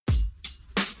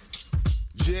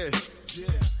Yeah.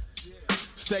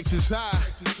 Stakes is high.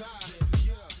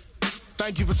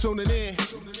 Thank you for tuning in.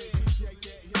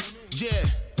 Yeah,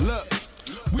 look.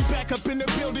 We back up in the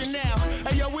building now.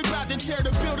 Hey, yo, we about to tear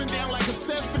the building down like a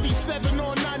 757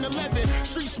 on 9/11.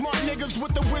 Street smart niggas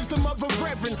with the wisdom of a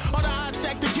reverend. All the odds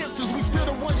stacked against us, we still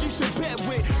the ones you should bet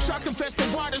with. Shark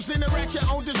infested waters, interact your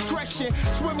own discretion.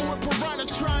 Swimming with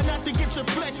piranhas, trying not to get your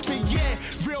flesh bit. Yeah,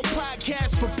 real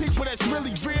podcast for people that's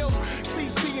really real.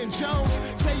 CC and Jones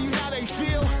tell you how they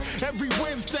feel. Every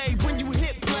Wednesday when you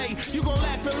hit play, you gon'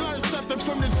 laugh and learn something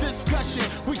from this discussion.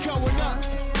 We going up.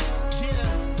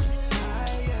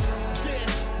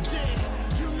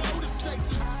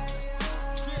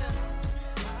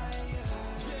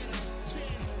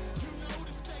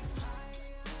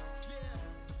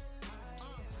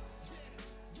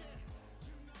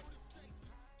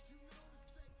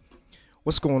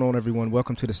 What's going on, everyone?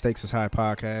 Welcome to the Stakes is High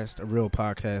podcast, a real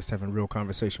podcast having real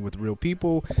conversation with real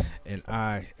people. And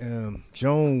I am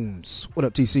Jones. What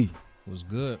up, TC? What's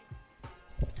good?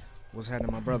 What's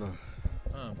happening, my brother?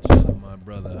 I'm chilling, my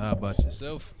brother. How about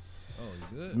yourself? Oh,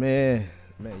 you good? Man,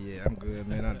 yeah, I'm good,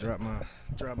 man. I dropped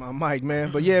my mic,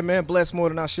 man. But yeah, man, blessed more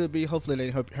than I should be. Hopefully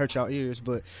they didn't hurt y'all ears,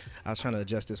 but I was trying to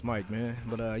adjust this mic, man.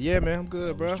 But yeah, man, I'm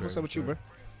good, bro. What's up with you, bro?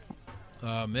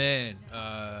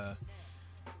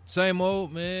 Same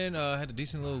old, man. Had a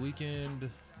decent little weekend.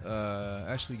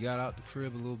 Actually got out the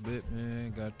crib a little bit,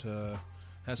 man.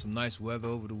 Had some nice weather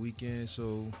over the weekend,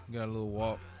 so got a little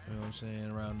walk, you know what I'm saying,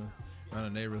 around the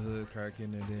neighborhood,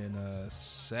 cracking. And then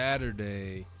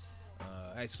Saturday,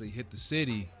 actually hit the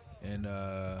city, and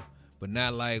but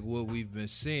not like what we've been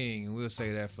seeing. And we'll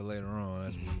say that for later on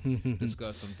as we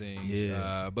discuss some things.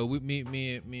 Yeah. But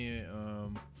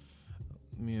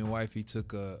me and wifey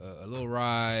took a little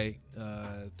ride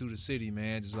through the city,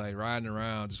 man, just like riding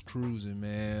around, just cruising,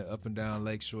 man, up and down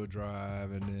Lakeshore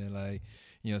Drive, and then like,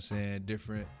 you know what I'm saying,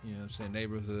 different, you know what I'm saying,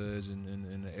 neighborhoods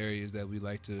and the areas that we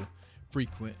like to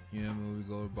frequent, you know what I mean, we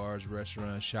go to bars,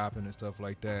 restaurants, shopping and stuff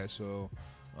like that. So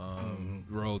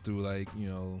rode through like, you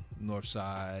know, North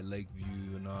Side,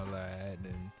 Lakeview and all that,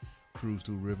 and cruise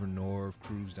through River North,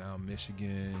 cruise down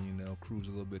Michigan, you know, cruise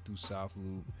a little bit through South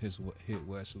Loop, hit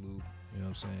West Loop, you know what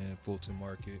I'm saying, Fulton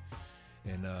Market,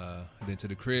 and then to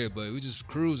the crib. But we just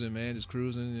cruising, man, just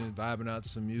cruising and vibing out to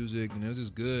some music, and it was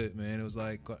just good, man. It was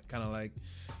like kind of like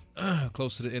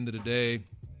close to the end of the day,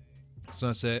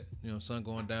 sunset, you know, sun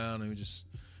going down, and we just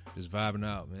vibing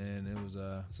out, man. It was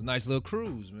it's a nice little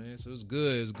cruise, man. So it was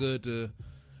good. It was good to,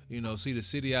 you know, see the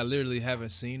city. I literally haven't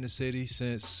seen the city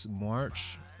since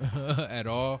March at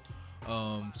all.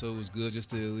 So it was good just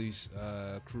to at least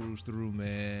cruise through,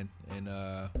 man. And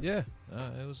it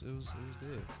was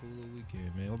good. Cool little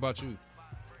weekend, man. What about you?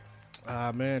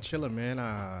 Man, chilling, man.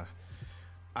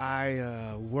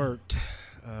 I worked.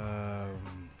 I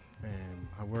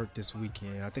worked this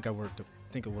weekend. I think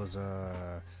it was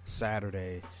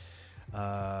Saturday.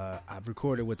 I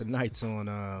recorded with the Knights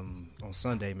on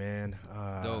Sunday, man.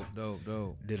 Dope.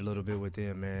 Did a little bit with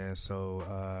them, man. So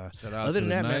shout out other to than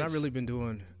the that, man, Knights. I really been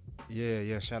doing.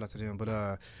 Yeah. Shout out to them. But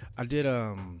I did.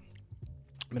 I've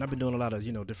been doing a lot of,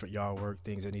 you know, different yard work,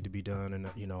 things that need to be done in the,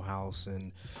 you know, house,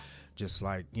 and just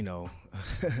like, you know,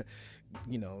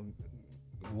 you know,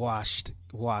 washed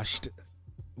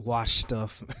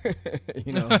stuff.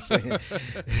 You know what I'm saying?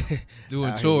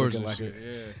 Doing chores and like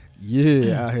shit.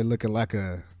 out here looking like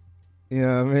a, you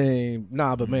know what I mean?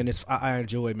 Nah, but man, I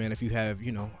enjoy it, man. If you have,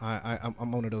 you know,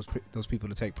 I'm one of those people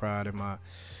to take pride in my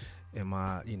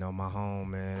you know, my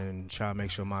home, man, and try to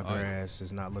make sure my grass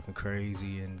is not looking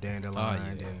crazy and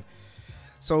dandelioned and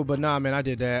so. But nah, man, I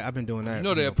did that. I've been doing that. You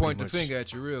know they'll point the finger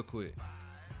at you real quick.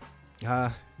 You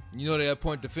know they'll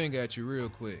point the finger at you real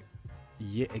quick.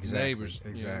 Yeah, exactly. Neighbors,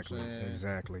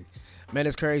 Exactly. Man,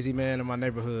 it's crazy, man. In my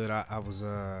neighborhood, I was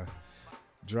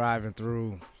driving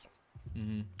through.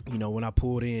 You know, when I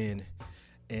pulled in,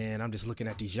 and I'm just looking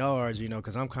at these yards, you know,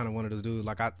 because I'm kind of one of those dudes.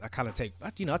 Like I kind of take,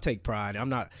 you know, I take pride. I'm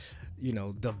not, you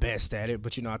know, the best at it,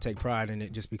 but you know, I take pride in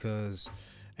it just because,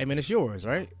 hey, man, it's yours,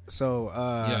 right? So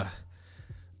I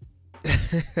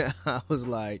was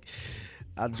like,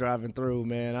 I'm driving through,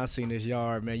 man. I seen this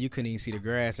yard, man. You couldn't even see the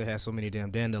grass. It had so many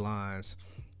damn dandelions.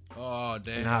 Oh,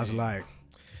 damn. And I was like,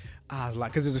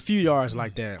 because there's a few yards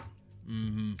like that.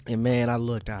 And man, I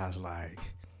looked, I was like,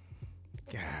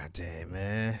 God damn,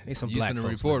 man. There's some black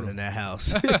folks living in that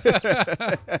house.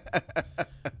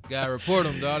 Gotta report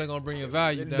them, dog. They're gonna bring your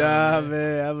value down. Nah,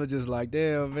 man. I was just like,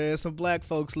 damn, man. Some black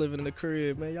folks living in the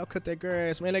crib, man. Y'all cut that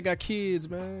grass, man. They got kids,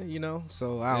 man. You know.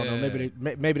 So I don't know.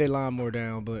 Maybe they lawn more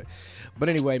down, but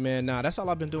anyway, man. Nah, that's all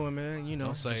I've been doing, man. You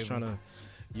know, just trying to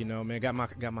You know, man, got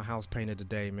my house painted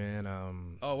today, man.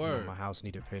 Oh, word. You know, my house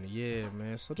needed painted. Yeah,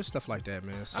 man. So just stuff like that,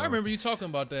 man. So, I remember you talking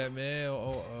about that, man.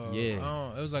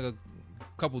 Yeah. It was like a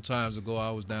couple times ago.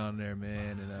 I was down there,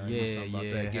 man, and you were talking about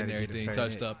that, getting everything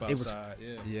touched up outside.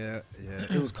 Yeah.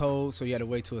 It was cold, so you had to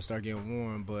wait till it started getting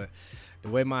warm. But the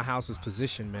way my house is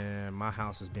positioned, man, my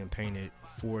house has been painted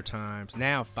 4 times,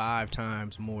 now 5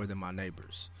 times more than my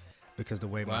neighbors, because the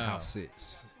way my house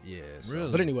sits. Yeah. So,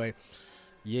 really? But anyway.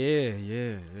 Yeah,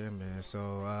 man.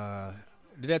 So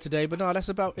did that today, but no, that's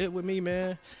about it with me,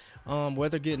 man.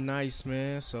 Weather getting nice,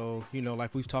 man. So you know,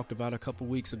 like we've talked about a couple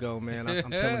weeks ago, man.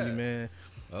 I'm telling you, man.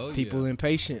 People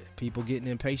impatient, people getting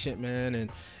impatient,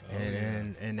 man,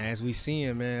 and as we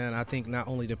seeing, man, I think not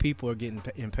only the people are getting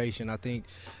impatient, I think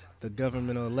the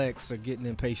governmental elects are getting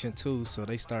impatient too. So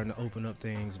they starting to open up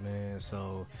things, man.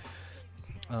 So,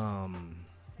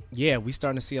 yeah, we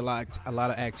starting to see a lot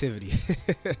of activity,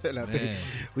 and I think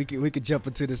we could jump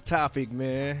into this topic,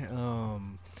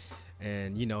 man.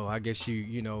 And you know, I guess I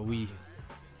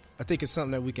think it's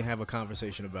something that we can have a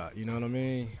conversation about. You know what I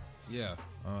mean? Yeah,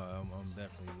 I'm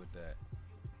definitely with that.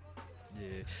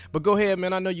 Yeah, but go ahead,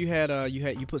 man. I know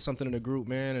you put something in the group,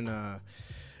 man, and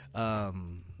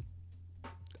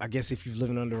I guess if you're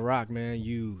living under a rock, man,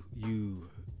 you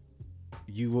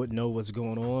wouldn't know what's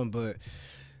going on, but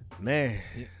man.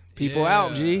 People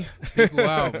out, G. People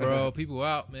out, bro. People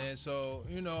out, man. So,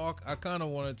 you know, I kind of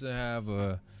wanted to have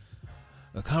a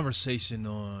conversation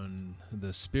on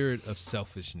the spirit of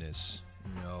selfishness,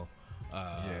 you know,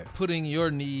 putting your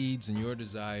needs and your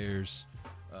desires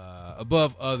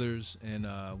above others, and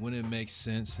when it makes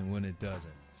sense and when it doesn't.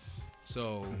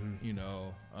 So, you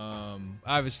know,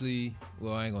 obviously,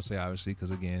 well, I ain't going to say obviously,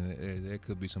 because, again, there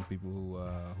could be some people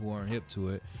who aren't hip to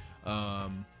it.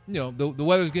 You know, the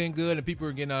weather's getting good and people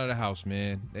are getting out of the house,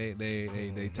 man.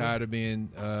 They tired of being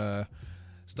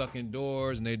stuck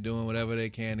indoors, and they're doing whatever they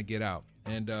can to get out.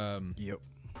 And and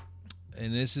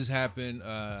this has happened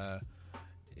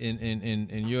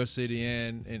in your city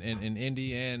and in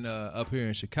Indy and up here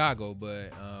in Chicago.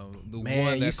 But the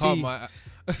one that caught my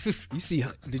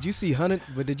did you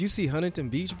see Huntington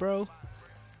Beach, bro?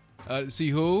 See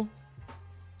who?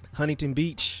 Huntington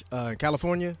Beach,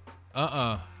 California.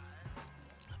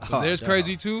 Theirs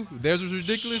crazy too. Theirs was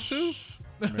ridiculous too.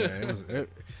 Man,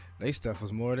 they stuff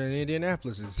was more than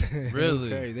Indianapolis's.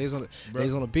 Really? They was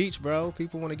on the beach, bro.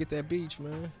 People want to get that beach,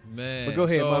 man. But go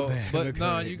ahead, my bad. But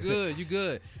no, you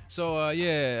good. So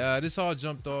this all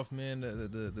jumped off, man.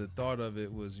 The thought of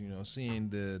it was, you know, seeing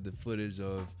the footage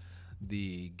of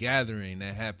the gathering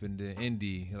that happened in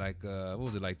Indy, like what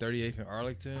was it, like 38th and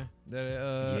Arlington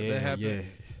that happened.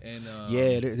 And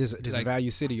there's like, a Value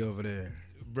City over there.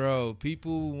 Bro,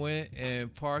 people went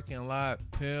and parking lot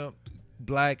pimp,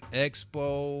 Black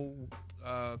Expo,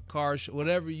 car show,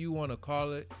 whatever you want to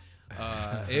call it.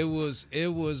 It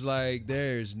was like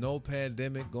there's no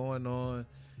pandemic going on,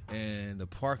 and the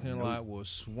parking lot was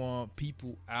swamped.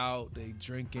 People out, they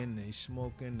drinking, they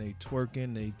smoking, they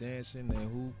twerking, they dancing, they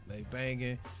hoop, they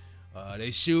banging,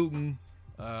 they shooting.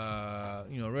 You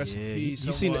know, rest in peace.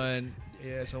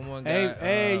 Someone got.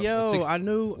 Hey, yo! I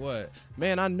knew what?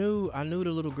 Man, I knew the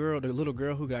little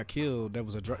girl who got killed. That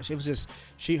was her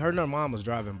and her mom was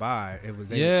driving by.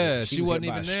 She wasn't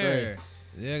even there.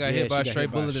 Yeah, got hit by a straight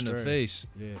bullet in the face.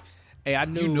 Yeah. Hey, I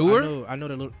knew. You knew her? I know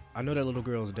that little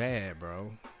girl's dad,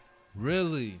 bro.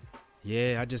 Really?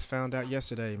 Yeah, I just found out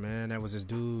yesterday, man. That was this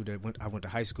dude that I went to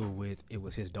high school with. It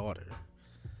was his daughter.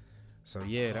 So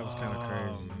yeah, that was kind of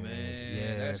crazy, man.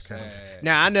 Yeah, that's kind of.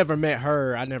 Now I never met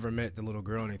her. I never met the little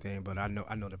girl or anything, but I know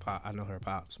her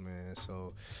pops, man.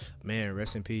 So, man,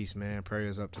 rest in peace, man.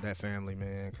 Prayers up to that family,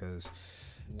 man. Cause,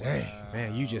 dang,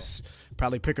 man, you just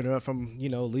probably picking her up from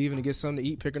leaving to get something to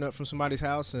eat, picking her up from somebody's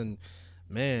house, and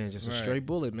man, just a straight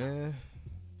bullet, man.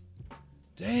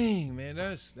 Dang, man,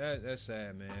 that's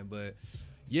sad, man. But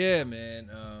yeah, man,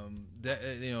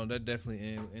 that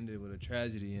definitely ended with a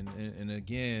tragedy, and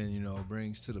again,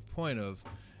 brings to the point of,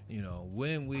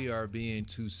 when we are being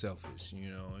too selfish,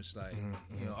 it's like,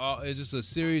 it's just a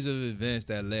series of events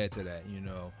that led to that,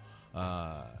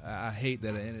 I hate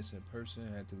that an innocent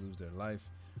person had to lose their life,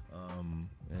 and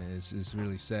it's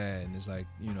really sad, and it's like,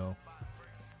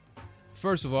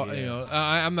 first of all,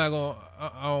 I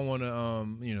don't want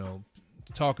to,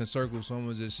 talk in circles, so I'm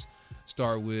gonna just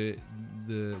start with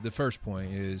the first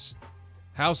point is,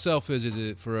 how selfish is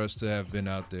it for us to have been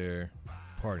out there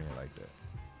partying like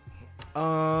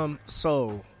that?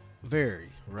 So very,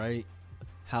 right?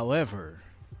 However,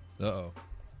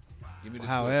 give me the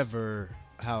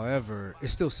however,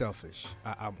 it's still selfish.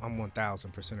 I'm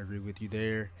 1000% agree with you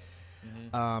there.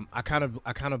 I kind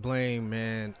of blame,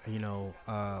 man. You know,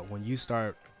 when you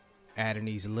start adding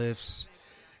these lifts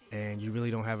and you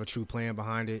really don't have a true plan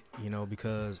behind it, you know,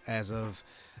 because as of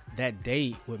that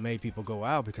date, what made people go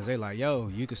out, because they like, yo,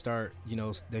 you could start, you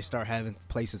know, they start having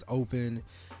places open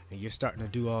and you're starting to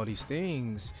do all these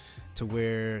things to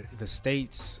where the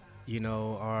states, you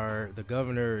know, the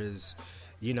governor is,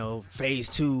 you know, phase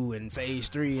 2 and phase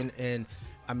 3. And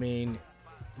I mean,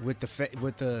 with the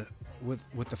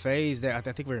phase that I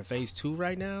think we're in phase 2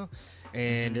 right now.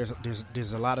 And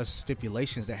there's a lot of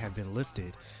stipulations that have been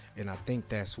lifted. And I think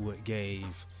that's what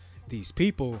gave these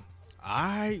people, all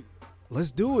right, let's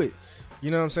do it.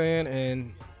 You know what I'm saying?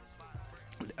 And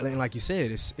like you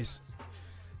said, it's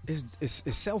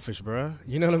selfish, bro.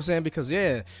 You know what I'm saying? Because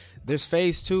yeah, there's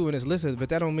phase 2 and it's lifted, but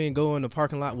that don't mean go in the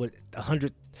parking lot with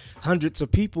hundreds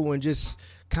of people and just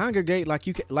congregate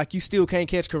like you still can't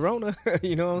catch corona.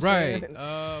 You know what I'm saying?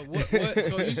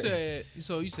 Right.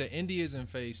 So you said India's in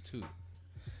phase 2.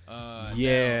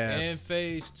 Yeah. Now, in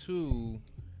phase 2,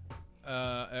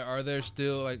 are there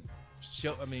still like,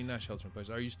 not shelter in place?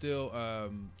 Are you still?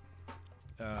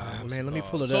 Man, let me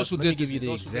pull it social up. Let me give you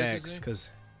distancing, the exacts, because,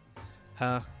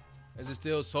 Is it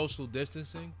still social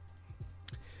distancing?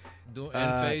 In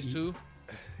phase 2?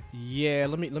 Yeah,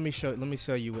 let me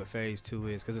show you what phase 2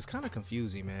 is, because it's kind of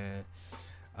confusing, man.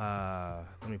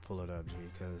 Let me pull it up, G,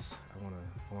 because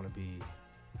I want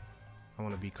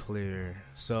to be clear.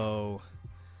 So,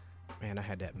 man, I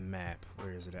had that map.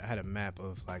 Where is it? I had a map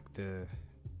of like the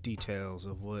details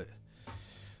of what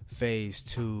phase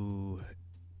 2.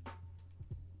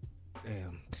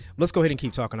 Damn. Let's go ahead and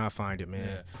keep talking. I'll find it,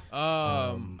 man.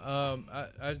 Yeah.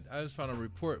 I just found a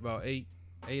report about eight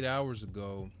hours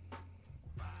ago.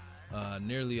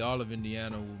 Nearly all of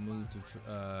Indiana will move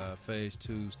to phase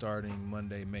 2 starting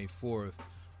Monday, May 4th.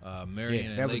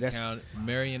 Marion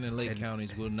and Lake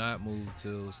counties will not move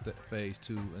to phase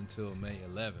 2 until May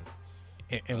 11th.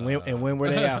 And when were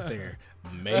they out there?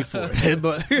 May 4th.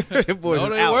 But the boys no,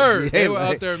 they out. were. Yeah, they were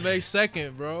out there May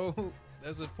 2nd, bro.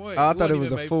 That's the point. I thought it was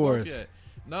the 4th. Yet.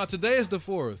 No, today is the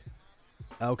 4th.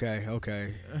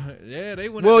 Okay. Yeah, they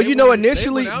went. Well, they you know, went,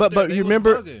 initially, but you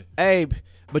remember, bugging. Abe.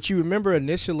 But you remember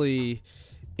initially,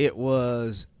 it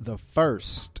was the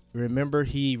 1st. Remember,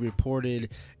 he reported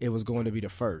it was going to be the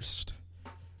 1st,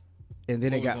 and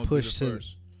then it got pushed to.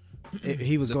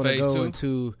 He was going to go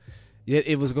into.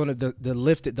 It was going to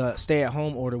the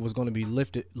stay-at-home order was going to be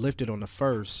lifted on the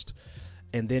 1st,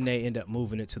 and then they end up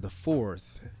moving it to the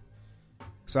 4th.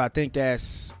 So I think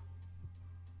that's.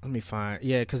 Let me find.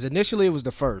 Yeah, because initially it was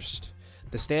the 1st.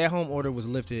 The stay-at-home order was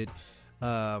lifted.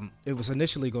 It was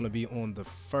initially going to be on the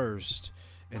 1st,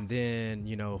 and then,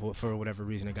 you know, for whatever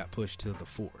reason, it got pushed to the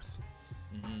 4th.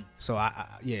 Mm-hmm. So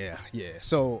yeah.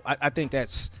 So I think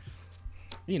that's,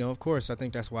 you know, of course, I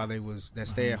think that's why that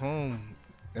stay at home.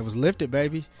 It was lifted,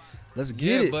 baby. Let's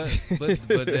get it.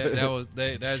 but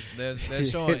that's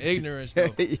showing ignorance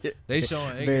though. Yeah. They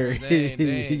showing ignorance.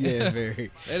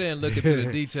 Very. They didn't look into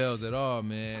the details at all,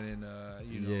 man. And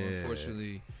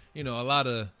unfortunately, you know, a lot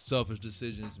of selfish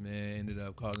decisions, man, ended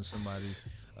up causing somebody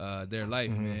their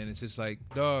life, man. It's just like,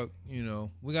 dog, you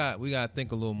know, we got to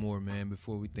think a little more, man,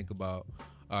 before we think about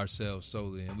ourselves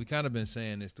solely. And we kind of been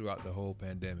saying this throughout the whole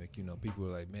pandemic. You know, people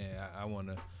were like, man, I want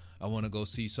to go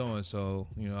see so-and-so.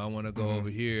 You know, I want to go over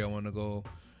here. I want to go,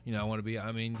 you know, I want to be,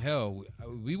 I mean, hell,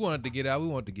 we wanted to get out. We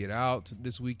wanted to get out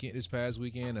this past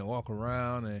weekend and walk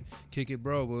around and kick it,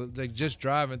 bro. But like just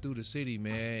driving through the city,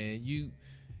 man, and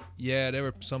there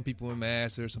were some people in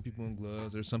masks, there were some people in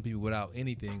gloves, there were some people without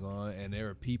anything on, and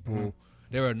there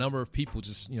were a number of people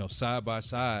just, you know, side by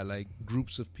side, like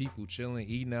groups of people chilling,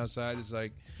 eating outside. It's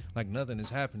like nothing is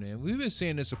happening. We've been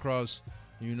seeing this across,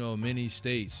 you know, many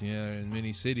states, you know, in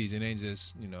many cities. It ain't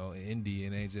just, you know, Indy,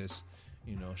 it ain't just,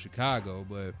 you know, Chicago,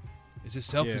 but it's just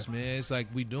selfish, man. It's like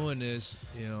we doing this,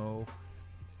 you know,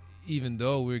 even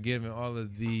though we're giving all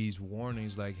of these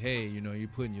warnings, like, hey, you know, you're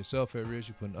putting yourself at risk,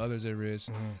 you're putting others at risk.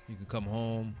 You can come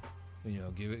home, you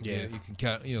know, you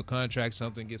can, you know, contract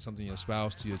something, get something to your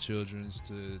spouse, to your children,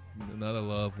 to another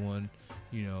loved one,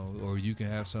 you know, or you can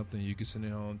have something, you can send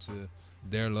it home to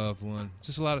their loved one.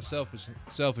 Just a lot of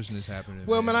selfishness happening.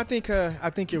 Well, man, I think you're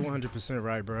 100%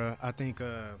 right, bro. I think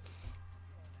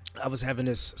I was having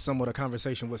this somewhat a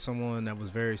conversation with someone that was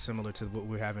very similar to what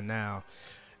we're having now,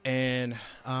 and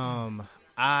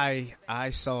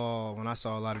I saw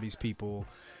a lot of these people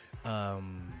out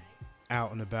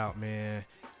and about, man.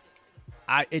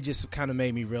 It just kind of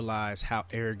made me realize how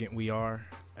arrogant we are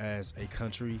as a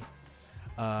country,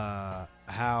 how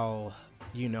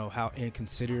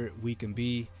inconsiderate we can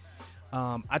be.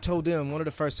 I told them one of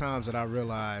the first times that I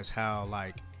realized how,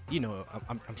 like,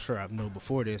 I'm sure I know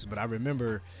before this, but I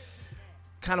remember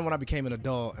kind of when I became an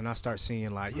adult and I start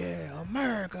seeing like, yeah,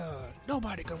 America,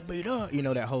 nobody can beat us,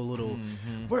 that whole little,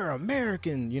 we're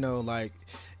American, like,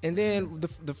 and then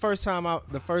the first time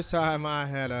I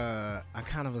had, I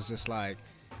kind of was just like,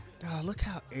 oh, look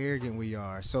how arrogant we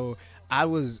are. So I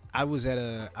think I was at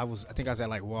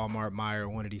like Walmart,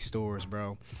 Meijer, one of these stores,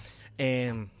 bro,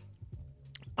 and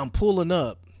I'm pulling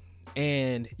up,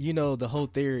 and the whole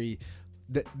theory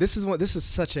that this is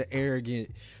such an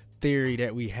arrogant theory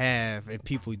that we have, and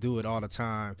people do it all the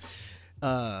time.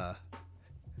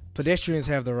 Pedestrians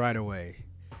have the right of way,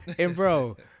 and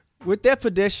bro, with that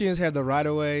pedestrians have the right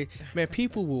of way, man,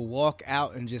 people will walk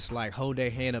out and just like hold their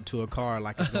hand up to a car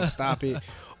like it's gonna stop it,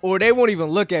 or they won't even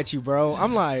look at you, bro.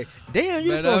 I'm like, damn,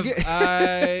 you just gonna get.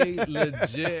 I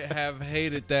legit have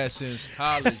hated that since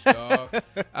college, dog.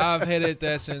 I've hated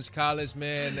that since college,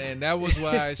 man, and that was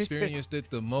why I experienced it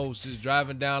the most. Just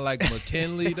driving down like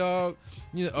McKinley, dog.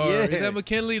 Is that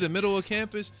McKinley, the middle of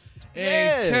campus?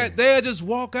 And they'll just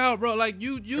walk out, bro. Like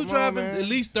you driving at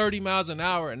least 30 miles an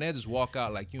hour, and they just walk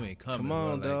out like you ain't coming. Come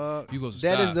on, bro. dog. Like, you gonna that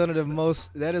stop. is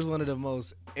one of the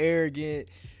most arrogant,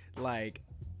 like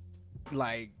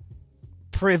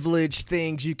privileged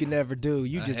things you can ever do.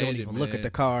 You just don't even look at the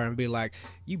car and be like,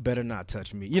 you better not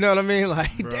touch me. You know what I mean?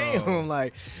 Like, bro. Damn.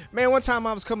 Like, man, one time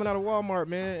I was coming out of Walmart,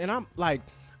 man, and I'm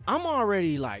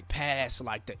already like past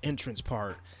like the entrance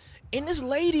part. And this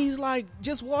lady's like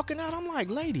just walking out. I'm like,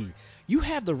 lady, you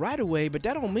have the right of way, but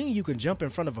that don't mean you can jump in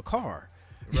front of a car.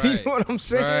 Right. You know what I'm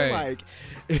saying? Right.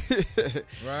 Like,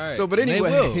 right. So, but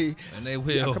anyway, and they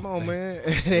will. Yeah, come on, man.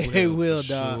 They will,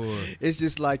 dog. Sure. It's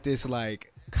just like this,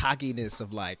 like cockiness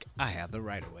of like, I have the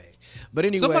right of way. But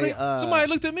anyway, somebody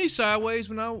looked at me sideways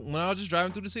when I was just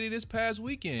driving through the city this past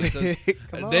weekend.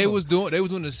 They was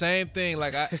doing the same thing.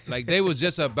 Like they was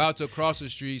just about to cross the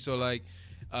street. So like,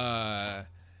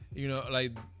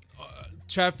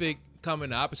 traffic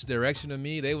coming the opposite direction of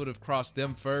me, they would have crossed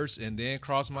them first and then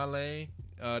crossed my lane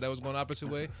that was going the opposite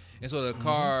way. And so the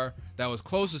car that was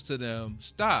closest to them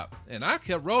stopped. And I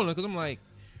kept rolling because I'm like,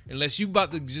 unless you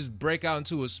about to just break out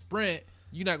into a sprint,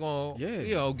 you're not going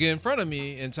to get in front of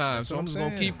me in time. That's so I'm just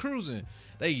going to keep cruising.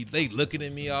 They looking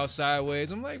at me all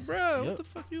sideways. I'm like, bro, what the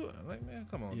fuck you? I'm like, man,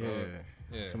 come on, bro.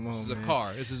 Yeah, come on, this is man. A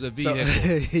car. This is a vehicle.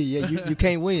 So, you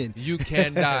can't win. You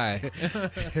can die.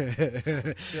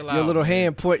 Chill out. Your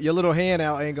little hand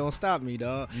out ain't gonna stop me,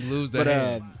 dog. You lose the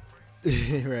hand.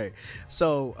 Right.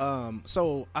 So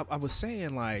I was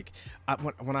saying like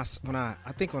when I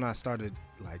started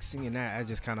like seeing that, I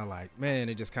just kind of like, man,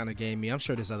 it just kind of gave me. I'm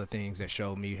sure there's other things that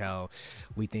showed me how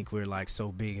we think we're like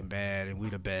so big and bad and we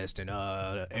the best and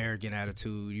arrogant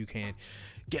attitude. You can't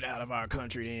get out of our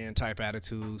country then type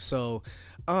attitude. So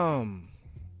when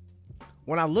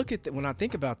I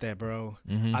think about that, bro,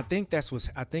 I think that's what's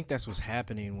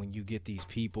happening when you get these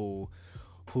people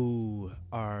who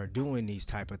are doing these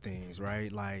type of things,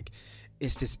 right? Like,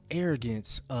 it's this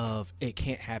arrogance of it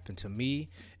can't happen to me.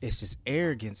 It's this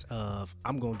arrogance of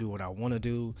I'm gonna do what I want to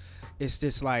do. It's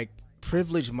this like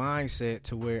privileged mindset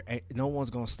to where no one's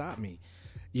gonna stop me.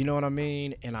 You know what I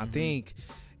mean? And I think,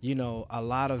 a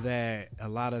lot of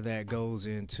that goes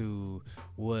into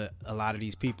what a lot of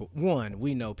these people. One,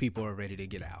 we know people are ready to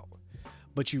get out,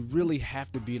 but you really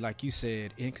have to be, like you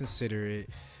said, inconsiderate,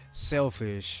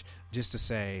 selfish, just to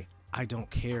say I don't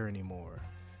care anymore.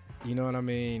 You know what I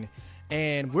mean?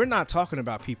 And we're not talking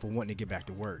about people wanting to get back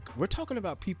to work. We're talking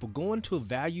about people going to a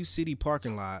Value City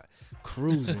parking lot,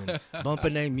 cruising,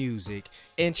 bumping their music,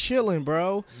 and chilling,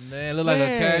 bro. Man, look like a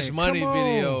Cash Money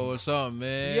video or something,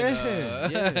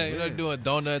 man. Yeah, doing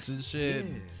donuts and shit.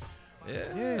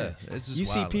 Yeah. It's just you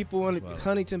see people in wild.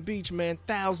 Huntington Beach, man,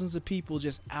 thousands of people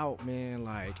just out, man.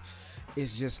 Like,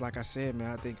 it's just like I said,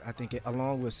 man. I think it,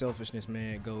 along with selfishness,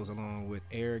 man, it goes along with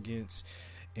arrogance,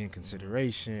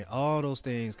 inconsideration. All those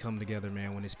things come together,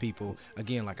 man. When it's people,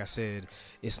 again, like I said,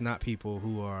 it's not people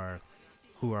who are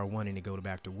wanting to go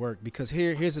back to work. Because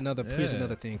here's another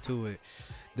thing to it.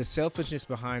 The selfishness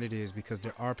behind it is because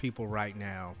there are people right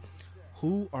now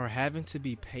who are having to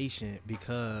be patient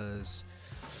because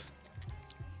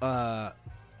their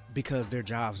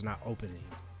job's not opening.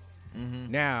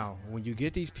 Now, when you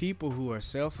get these people who are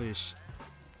selfish,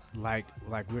 like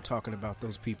we're talking about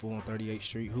those people on 38th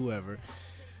Street, whoever,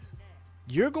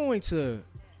 you're going to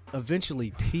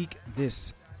eventually peak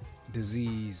this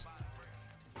disease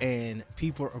and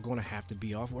people are going to have to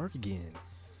be off work again.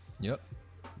 Yep.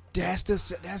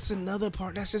 That's another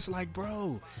part. That's just like,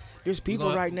 bro, there's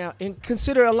people right now, and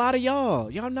consider a lot of y'all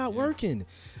not working.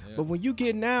 Yeah. But when you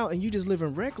getting out and you just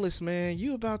living reckless, man,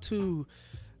 you about to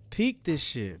peaked this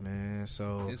shit, man.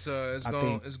 So it's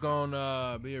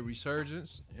gonna be a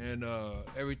resurgence, and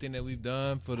everything that we've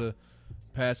done for the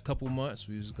past couple months,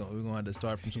 we're gonna have to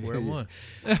start from square one.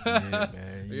 Yeah,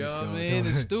 man. You know what I mean?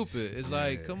 It's stupid. It's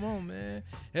like, come on, man.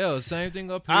 Hell, same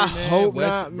thing up here, I man. hope West,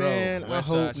 not, bro, man. I West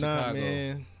hope side not, Chicago.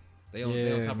 man. They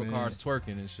on top of cars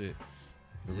twerking and shit.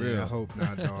 For real. Yeah, I hope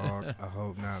not, dog. I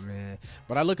hope not, man.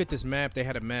 But I look at this map. They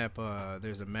had a map.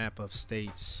 There's a map of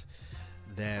states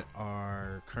that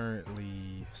are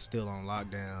currently still on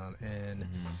lockdown, and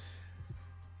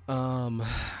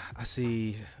I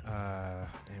see.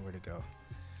 Dang, where'd it go?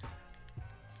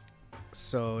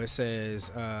 So it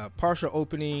says partial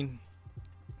opening,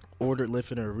 ordered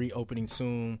lifting or reopening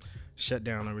soon, shut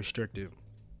down or restricted.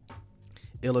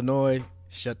 Illinois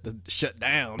shut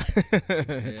down. Yeah,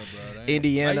 bro.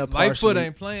 Indiana Lightfoot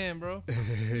ain't playing, bro.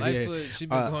 Lightfoot, she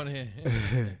been going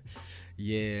in.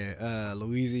 Yeah,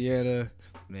 Louisiana,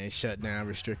 man, shut down,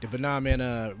 restricted. But nah,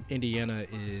 man, Indiana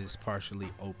is partially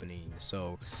opening.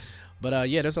 So, but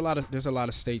yeah, there's a lot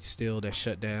of states still that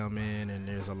shut down, man, and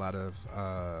there's a lot of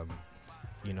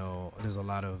there's a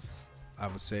lot of, I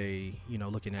would say,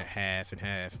 looking at half and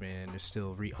half, man. There's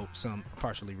still some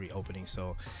partially reopening.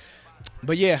 So,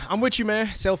 but yeah, I'm with you,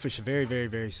 man. Selfish, very, very,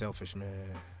 very selfish,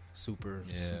 man. Super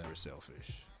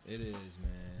selfish. It is,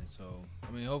 man. So,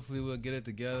 I mean, hopefully we'll get it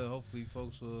together. Hopefully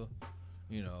folks will,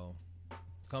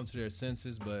 come to their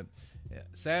senses. But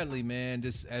sadly, man,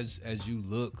 just as you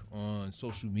look on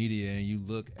social media and you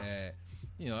look at,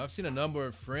 I've seen a number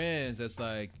of friends that's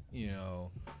like,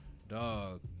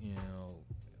 dog,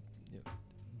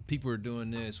 people are doing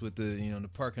this with the, the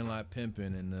parking lot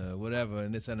pimping and whatever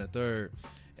and this and the third.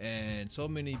 And so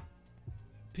many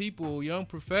people, young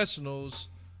professionals,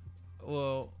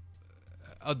 I'll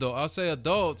say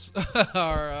adults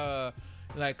are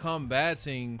like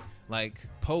combating like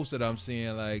posts that I'm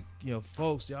seeing, like,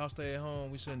 folks, y'all stay at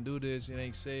home, we shouldn't do this, it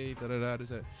ain't safe, this,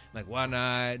 that. Like, why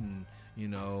not? And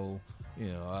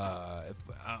if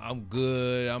I'm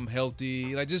good, I'm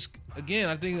healthy. Like, just again,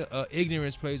 I think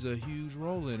ignorance plays a huge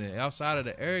role in it. Outside of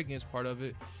the arrogance part of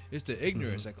it, it's the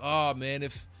ignorance. Like, oh man,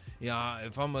 if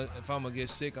I'm gonna get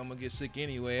sick, I'm gonna get sick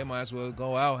anyway. I might as well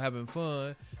go out having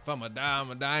fun. If I'm gonna die, I'm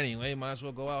gonna die anyway. Might as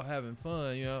well go out having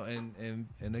fun,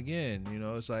 And again,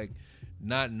 it's like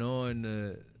not knowing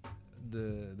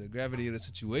the gravity of the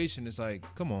situation. It's like,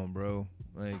 come on, bro.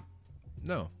 Like,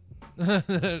 no,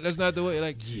 that's not the way.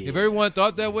 Like, if everyone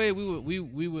thought that way, we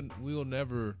will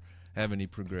never have any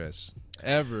progress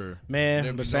ever,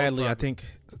 man. But sadly, I think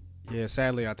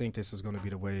this is going to be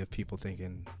the way of people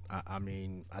thinking. I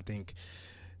mean, I think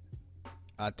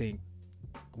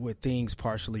with things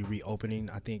partially reopening,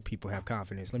 I think people have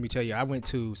confidence. Let me tell you,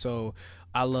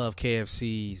 I love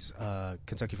KFC's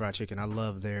Kentucky Fried Chicken. I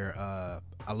love their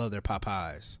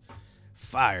Popeyes.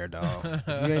 Fire, dog. You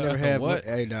ain't never had one.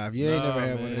 Hey, dog, you ain't never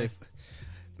had one of they.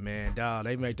 Man, dog,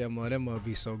 they make that mud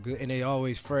be so good, and they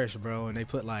always fresh, bro. And they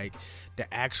put like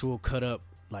the actual cut up,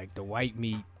 like the white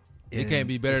meat. It can't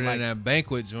be better than that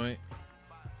banquet joint.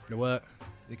 The what?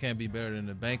 It can't be better than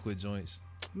the banquet joints.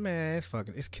 Man,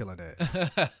 it's killing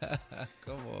that.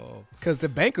 Come on. Because the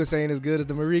banquets ain't as good as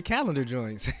the Marie Callender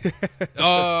joints.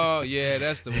 Oh, yeah,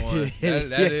 that's the one.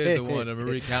 That is the one, the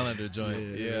Marie Callender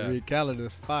joint. Yeah. Marie Callender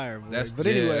fire, boy. But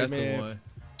anyway, that's man. The one.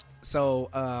 So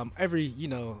every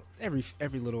now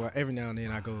and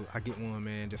then I get one,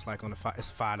 man, just like on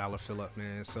it's $5 fill up,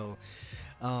 man. So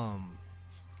I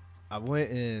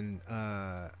went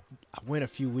a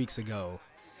few weeks ago,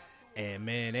 and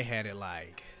man, they had it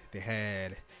like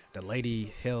the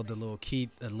lady held the little key,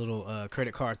 a little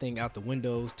credit card thing out the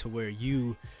windows to where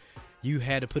you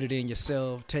had to put it in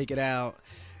yourself, take it out.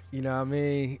 You know what I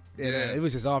mean? And, it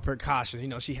was just all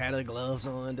precaution. She had her gloves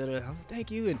on. I was like,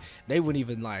 thank you. And they wouldn't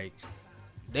even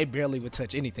they barely would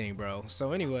touch anything, bro.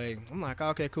 So anyway, I'm like,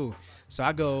 okay, cool. So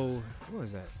I go, what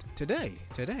was that? Today.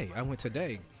 I went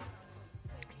today.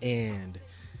 And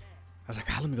I was like,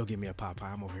 let me go get me a Popeye.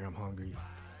 I'm over here. I'm hungry.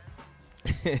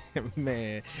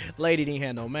 Man, lady didn't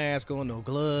have no mask on, no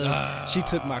gloves. She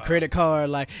took my credit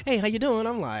card like, hey, how you doing?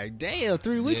 I'm like, damn,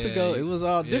 3 weeks ago. It was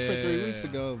all different 3 weeks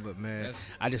ago. But man,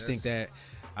 I think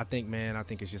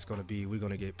it's just gonna be we're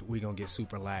gonna get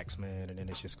super lax, man, and then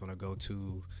it's just gonna go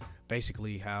to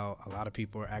basically how a lot of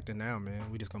people are acting now, man.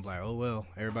 We just gonna be like, oh well,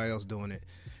 everybody else doing it.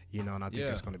 And I think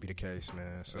that's going to be the case,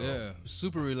 man. So yeah,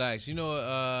 super relaxed.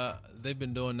 They've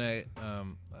been doing that,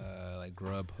 like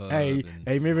Grubhub. Hey,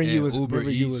 remember you was Uber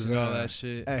Eats and all that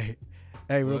shit. Hey,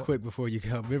 real quick before you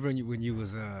come, remember when you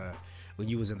was when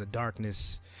you was in the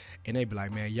darkness, and they be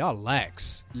like, man, y'all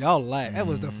lax. That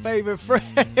was the favorite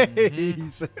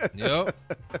phrase. Yep.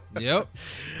 Go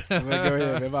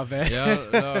ahead, man, my bad.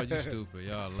 Y'all, no, you stupid.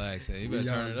 Y'all lax. You better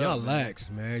turn it up. Y'all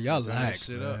lax, man. Y'all lax,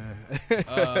 shit man.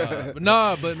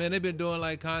 But man, they've been doing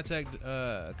like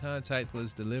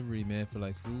contactless delivery, man, for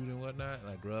like food and whatnot,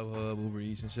 like Grubhub, Uber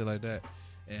Eats and shit like that.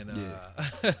 And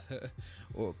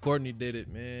well, Courtney did it,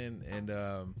 man, and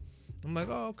I'm like,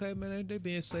 oh, okay, man, they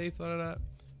being safe,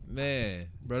 man,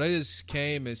 bro, they just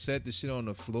came and set the shit on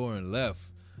the floor and left.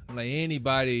 I'm like,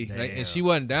 anybody, like, and she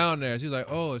wasn't down there. She was like,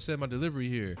 oh, it said my delivery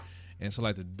here, and so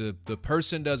like the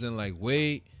person doesn't like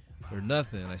wait or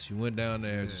nothing. Like she went down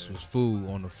there, just was food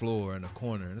on the floor in the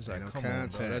corner, and it's like, come on,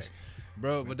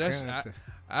 bro, but that's.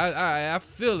 I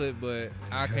feel it, but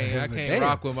I can't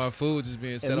rock with my food just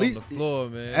being set on the floor,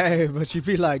 man. Hey, but you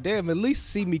be like, damn, at least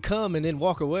see me come and then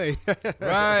walk away.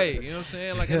 Right, you know what I'm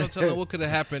saying? Like, I don't tell them what could have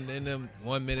happened in them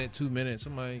 1 minute, 2 minutes.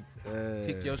 Somebody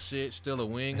pick your shit, steal a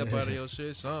wing up out of your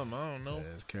shit, something. I don't know.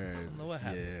 That's crazy. I don't know what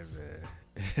happened.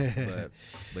 Yeah, man.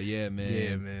 but yeah, man.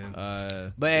 Yeah,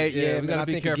 man. But hey, we gotta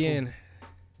be careful. Again,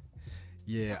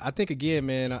 yeah, I think again,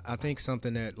 man, I think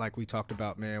something that, like we talked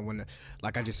about, man, when,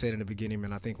 like I just said in the beginning,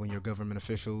 man, I think when your government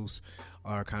officials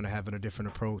are kind of having a different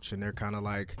approach and they're kind of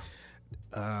like,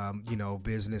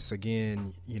 business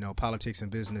again, politics and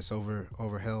business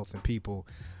over health and people,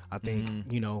 I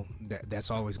think, that's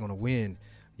always going to win,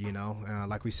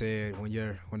 like we said, when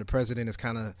the president is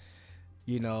kind of,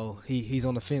 he's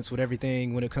on the fence with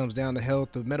everything when it comes down to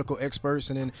health, the medical experts,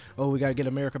 and then, we got to get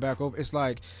America back over. It's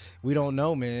like, we don't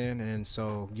know, man. And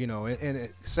so, and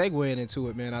segueing into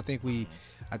it, man, I think we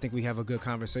have a good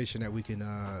conversation that we can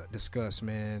discuss,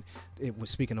 man.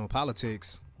 Speaking on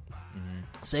politics,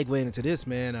 segueing into this,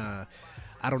 man,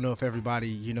 I don't know if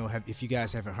everybody, if you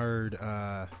guys haven't heard,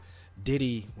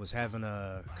 Diddy was having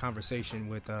a conversation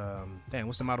with,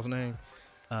 what's the model's name?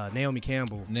 Naomi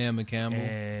Campbell.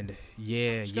 And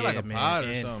she got like a pod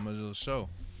or something, a little show.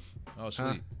 Oh,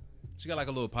 sweet. She got like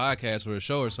a little podcast or a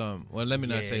show or something. Well, let me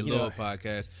not say little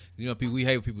podcast. We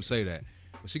hate when people say that.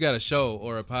 But she got a show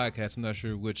or a podcast. I'm not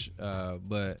sure which,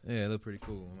 but yeah, it looked pretty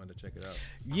cool. I wanted to check it out.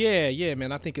 Yeah,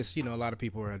 man. I think it's, a lot of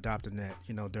people are adopting that,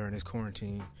 during this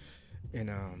quarantine. And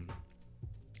a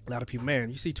lot of people, man,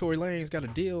 you see Tory Lanez got a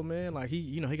deal, man. Like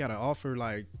he got an offer,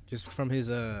 like just from his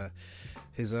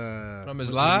from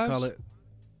his lives,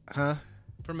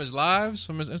 from his lives,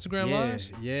 from his Instagram lives.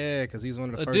 Yeah, because he's one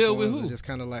of the first deal ones. With who? Just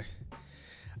kind of like,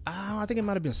 I think it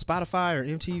might have been Spotify or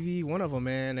MTV. One of them,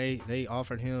 man. They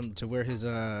offered him to wear his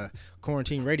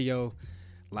quarantine radio.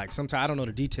 Like sometime, I don't know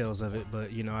the details of it, but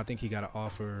I think he got an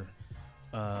offer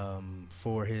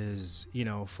for his,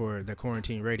 for the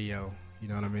quarantine radio. You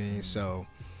know what I mean? So,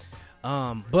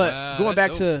 but going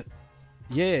back to.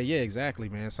 Yeah, exactly,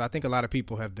 man. So I think a lot of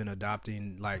people have been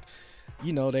adopting, like,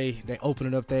 they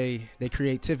opening up their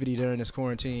creativity during this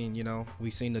quarantine.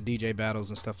 We seen the DJ battles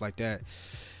and stuff like that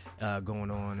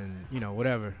going on, and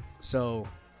whatever. So,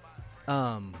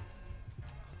 but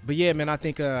yeah, man, I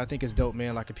think it's dope,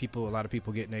 man. Like a lot of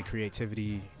people getting their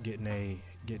creativity, getting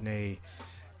a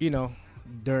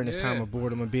during this time of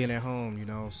boredom and being at home,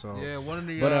 So yeah, one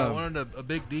of the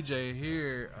big DJ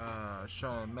here,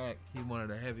 Sean Mack, he one of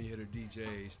the heavy hitter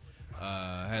DJs,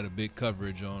 had a big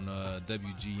coverage on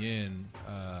WGN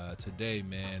today,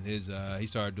 man. He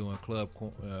started doing club.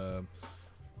 What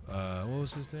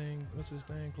was his thing?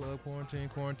 Club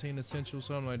quarantine essential,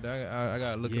 something like that. I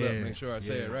gotta look it up, make sure I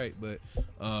say it right,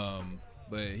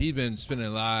 But he's been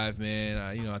spinning live, man.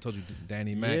 I told you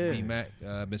Danny Mac, D-Mac,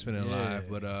 been spinning live.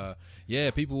 But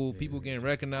people getting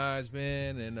recognized,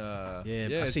 man. And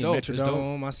I seen dope.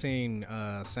 Metrodome. I seen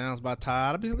Sounds by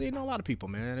Todd. A lot of people,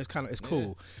 man. It's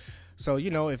cool. So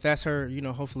if that's her,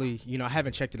 hopefully, I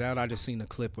haven't checked it out. I just seen a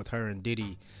clip with her and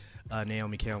Diddy,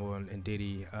 Naomi Campbell and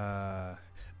Diddy.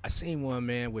 I seen one,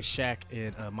 man, with Shaq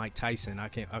and Mike Tyson.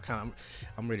 I'm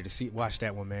ready to watch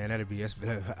that one, man. That'd be.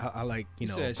 I like you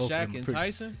said both Shaq of them and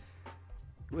Tyson.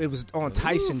 It was on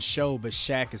Tyson's show, but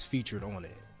Shaq is featured on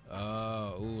it.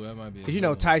 Oh, that might be.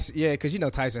 Because Tyson,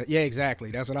 Tyson. Yeah, exactly.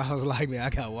 That's what I was like, man.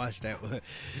 I gotta watch that one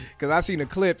because I seen a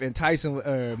clip and Tyson,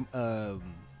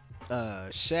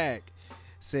 Shaq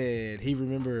said he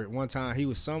remembered one time he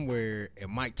was somewhere and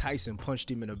Mike Tyson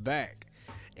punched him in the back.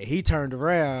 And he turned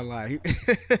around like,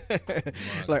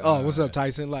 what's up,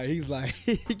 Tyson? Like he's like,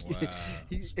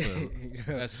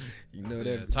 that's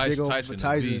that Tyson, big old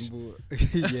Tyson boy.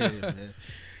 Yeah, man.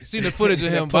 You seen the footage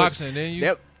of him boxing, didn't you?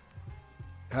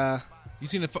 Yep. You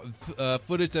seen the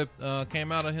footage that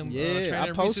came out of him? Yeah,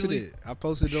 I posted recently? it. I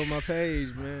posted it on my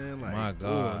page, man. Like, my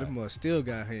God, them must still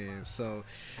got hands. So,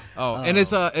 and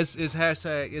it's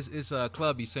hashtag it's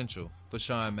Club Essential for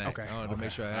Sean Mack. Okay, I wanted to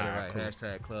make sure I had it right. Cool.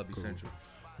 Hashtag Club Essential.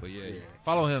 But yeah,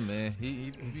 follow him, man.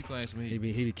 He be playing some heat. He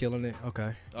be killing it.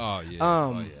 Okay. Oh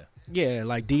yeah. Yeah,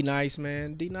 like D Nice,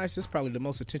 man. D Nice is probably the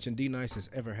most attention D Nice has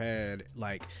ever had.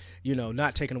 Like,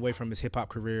 not taken away from his hip hop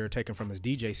career, taken from his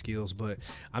DJ skills, but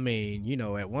I mean,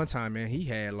 at one time, man, he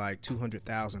had like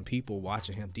 200,000 people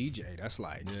watching him DJ. That's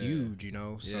like huge,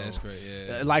 So, yeah, that's great.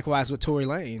 Yeah. Likewise with Tory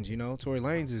Lanez, Tory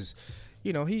Lanez is, he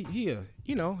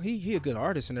a good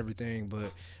artist and everything,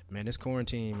 but man, this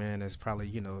quarantine, man, has probably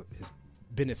has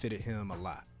benefited him a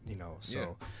lot, So. Yeah.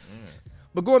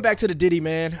 But going back to the Diddy,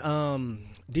 man,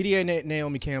 Diddy and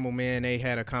Naomi Campbell, man, they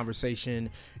had a conversation,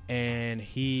 and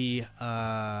he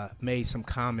made some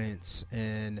comments,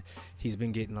 and he's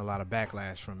been getting a lot of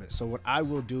backlash from it. So what I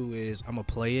will do is I'm going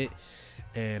to play it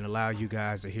and allow you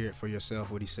guys to hear it for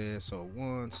yourself, what he says. So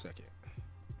 1 second.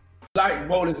 Black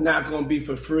vote is not going to be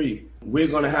for free. We're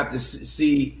going to have to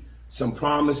see some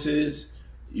promises.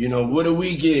 What are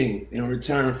we getting in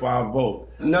return for our vote?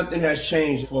 Nothing has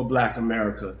changed for Black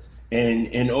America. And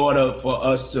in order for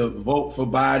us to vote for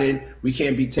Biden, we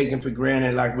can't be taken for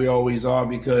granted like we always are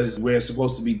because we're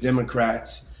supposed to be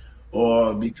Democrats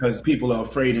or because people are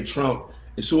afraid of Trump.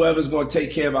 It's whoever's going to take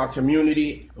care of our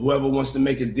community, whoever wants to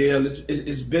make a deal.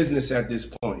 It's business at this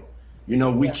point.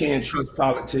 We can't trust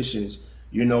politicians,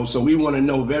 so we want to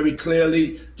know very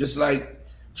clearly, just like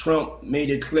Trump made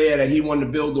it clear that he wanted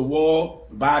to build a wall.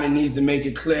 Biden needs to make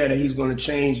it clear that he's going to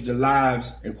change the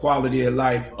lives and quality of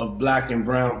life of Black and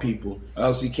brown people, or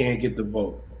else he can't get the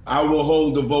vote. I will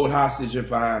hold the vote hostage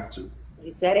if I have to.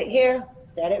 You said it here,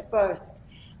 said it first.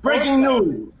 Breaking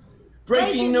news.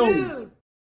 Breaking news.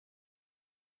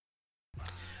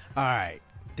 All right,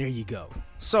 there you go.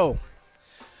 So,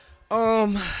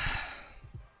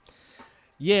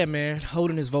 yeah, man,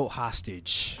 holding his vote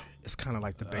hostage. It's kind of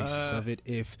like the basis of it.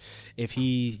 If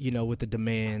he, with the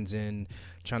demands and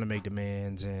trying to make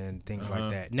demands and things like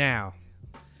that. Now,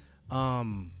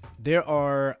 there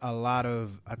are a lot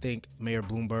of, I think Mayor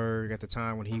Bloomberg at the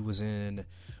time when he was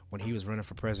running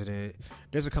for president,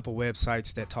 there's a couple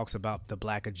websites that talks about the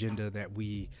Black agenda that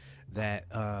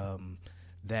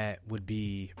would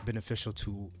be beneficial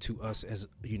to us as,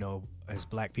 as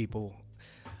Black people.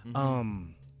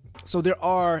 Mm-hmm. So there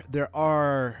are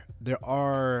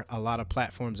a lot of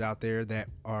platforms out there that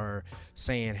are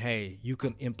saying, hey, you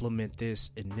can implement this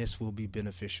and this will be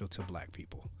beneficial to Black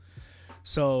people.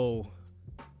 So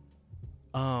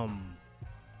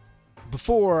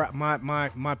before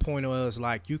my point was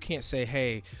like, you can't say,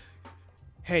 hey,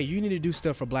 you need to do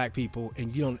stuff for Black people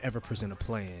and you don't ever present a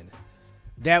plan.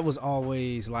 That was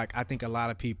always like, I think a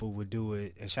lot of people would do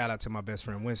it. And shout out to my best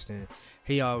friend Winston.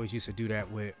 He always used to do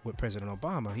that with President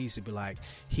Obama. He used to be like,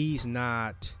 we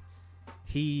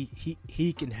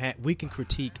can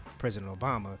critique President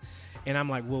Obama. And I'm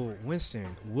like, well,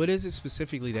 Winston, what is it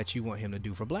specifically that you want him to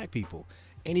do for Black people?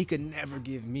 And he could never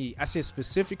give me. I said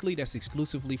specifically, that's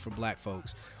exclusively for Black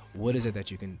folks. What is it that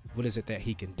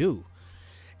he can do?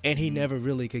 And he never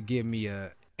really could give me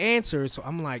a answer. So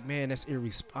I'm like, man, that's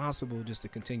irresponsible just to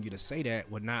continue to say that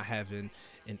with not having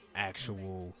an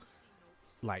actual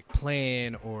like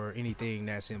plan or anything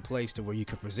that's in place to where you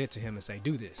could present to him and say,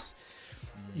 do this.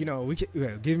 We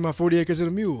can give him my 40 acres and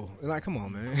a mule. Like, come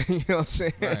on, man. You know what I'm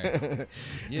saying? Right.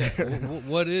 Yeah.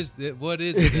 What is it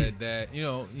that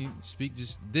you speak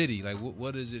just Diddy? Like,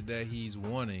 what is it that he's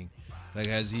wanting? Like,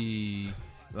 has he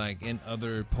like in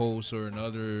other posts or in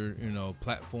other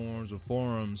platforms or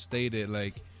forums stated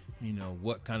like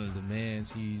what kind of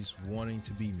demands he's wanting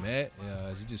to be met?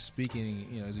 Is he just speaking?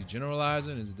 Is he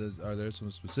generalizing? Are there some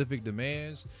specific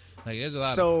demands? Like, there's a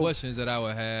lot of questions that I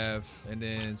would have. And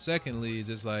then secondly, it's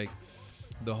just like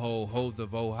the whole hold the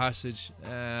vote hostage.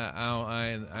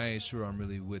 I ain't sure I'm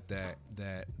really with that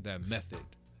method.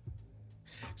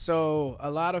 So a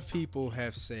lot of people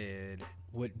have said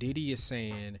what Diddy is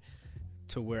saying,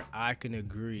 to where I can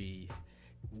agree.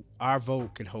 Our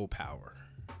vote can hold power,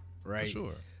 right? For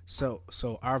sure.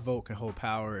 So our vote can hold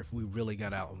power. If we really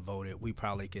got out and voted, we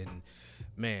probably can,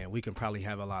 we can probably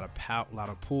have a lot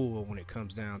of pull when it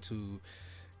comes down to,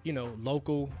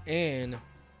 local and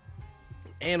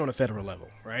on a federal level,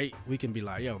 right? We can be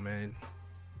like, yo, man,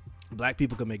 Black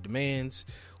people can make demands.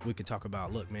 We can talk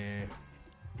about, look, man,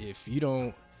 if you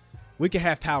don't, we can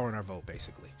have power in our vote,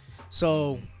 basically.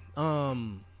 So,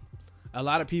 a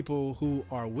lot of people who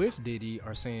are with Diddy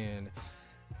are saying,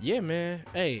 yeah, man,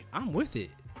 hey, I'm with it.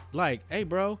 Like, hey,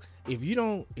 bro, if you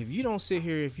don't sit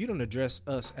here, if you don't address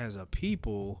us as a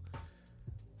people,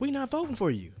 we not voting for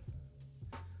you.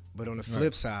 But on the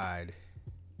flip side,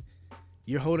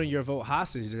 you're holding your vote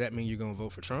hostage. Does that mean you're going to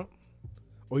vote for Trump?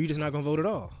 Or you just not going to vote at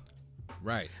all?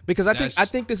 Right. Because I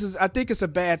think it's a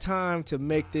bad time to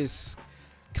make this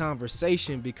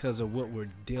conversation because of what we're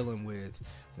dealing with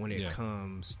when it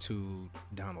comes to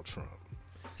Donald Trump.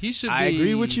 I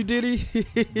agree with you, Diddy.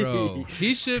 Bro,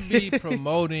 he should be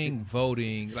promoting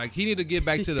voting. Like, he need to get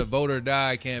back to the vote or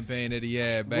die campaign that he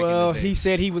had back in the day. He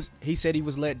said he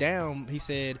was let down. He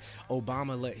said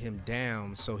Obama let him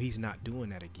down, so he's not doing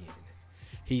that again.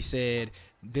 He said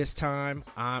this time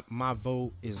my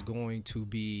vote is going to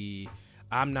be,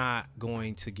 I'm not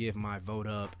going to give my vote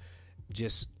up.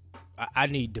 Just I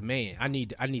need demand. I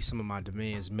need some of my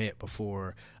demands met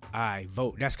before I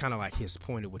vote. That's kind of like his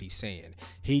point of what he's saying.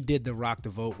 He did the rock the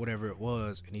vote, whatever it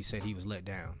was, and he said he was let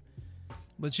down.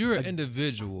 But you're an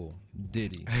individual,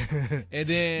 Diddy, and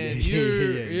then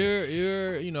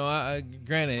you're you know,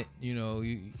 granted, you know,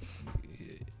 you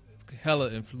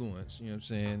hella influence. You know what I'm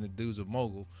saying? The dude's a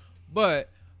mogul, but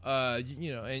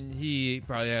you know, and he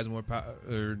probably has more power,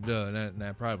 or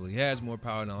not probably, he has more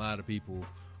power than a lot of people,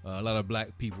 a lot of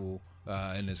black people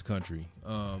in this country.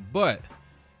 But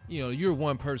you know, you're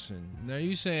one person. Now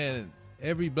you saying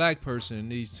every black person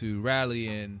needs to rally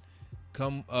and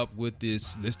come up with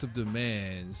this list of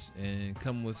demands and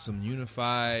come with some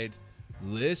unified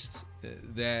list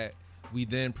that we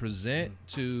then present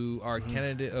to our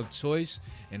candidate of choice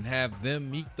and have them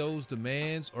meet those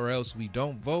demands, or else we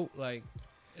don't vote. Like,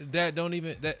 that don't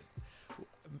even, that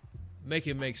make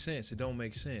it make sense. It don't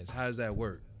make sense. How does that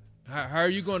work? How are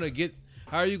you going to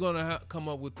come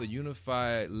up with a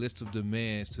unified list of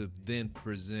demands to then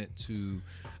present to,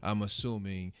 I'm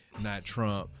assuming, not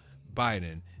Trump,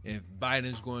 Biden? If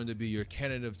Biden's going to be your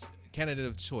candidate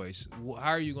of choice,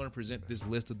 how are you going to present this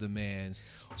list of demands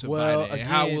to Biden? And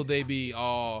how will they be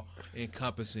all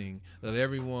encompassing of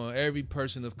every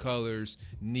person of color's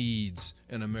needs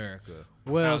in America?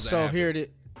 Well, here it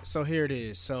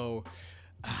is. So,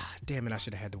 damn it, I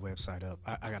should have had the website up.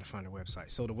 I got to find the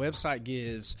website. So the website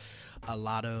gives a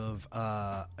lot of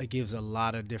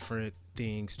different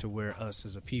things to where us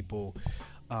as a people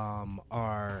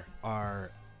are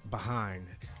behind.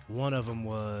 One of them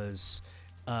was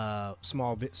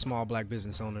small black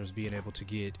business owners being able to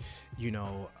get, you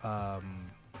know,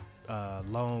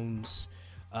 loans.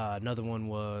 Another one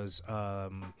was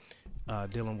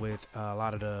dealing with a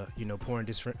lot of the, you know, poor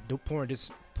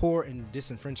and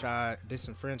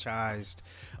disenfranchised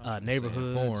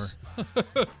neighborhoods.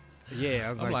 Yeah,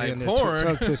 I was like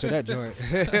tongue twister that joint.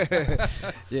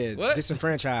 Yeah, what?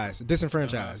 Disenfranchised.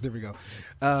 There we go.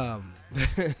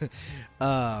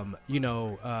 You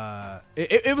know,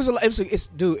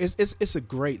 it's a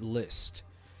great list.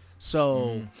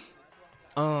 So,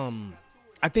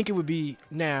 I think it would be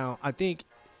now. I think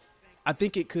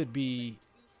it could be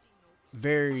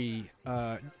very.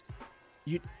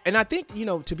 And I think, you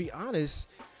know, to be honest,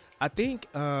 I think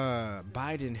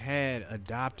Biden had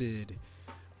adopted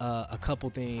a couple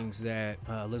things that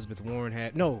Elizabeth Warren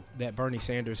had. No, that Bernie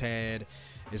Sanders had,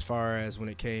 as far as when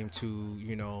it came to,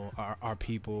 you know, our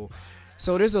people.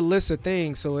 So there's a list of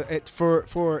things. So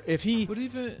if he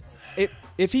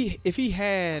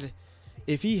had,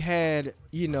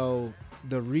 you know,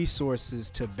 the resources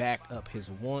to back up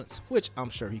his wants, which I'm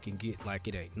sure he can get, like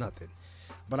it ain't nothing.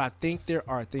 But I think there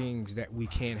are things that we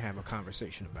can have a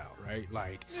conversation about, right?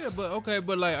 Like, yeah, but okay,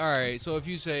 but like, all right. So if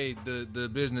you say the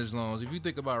business loans, if you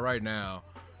think about right now,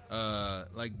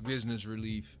 like business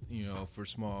relief, you know, for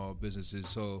small businesses.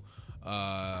 So,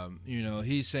 you know,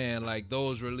 he's saying like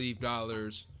those relief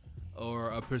dollars,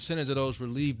 or a percentage of those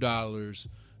relief dollars,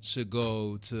 should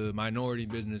go to minority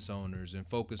business owners and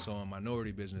focus on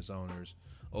minority business owners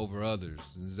over others.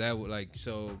 Is that what, like,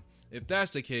 so? If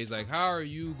that's the case, like, how are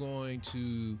you going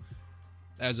to,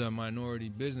 as a minority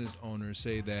business owner,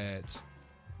 say that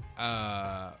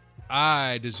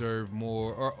I deserve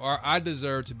more, or I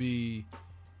deserve to be,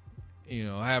 you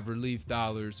know, have relief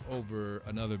dollars over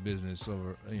another business,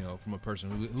 or, you know, from a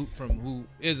person who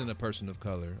isn't a person of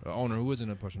color, an owner who isn't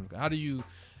a person of color? How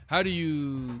do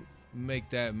you make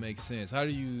that make sense? How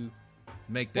do you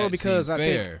make that seem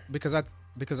fair? Because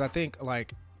I think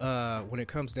like when it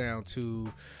comes down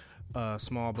to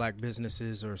small black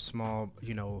businesses or small,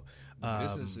 you know,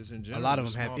 businesses in general,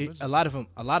 a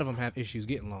lot of them have issues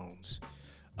getting loans.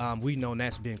 We know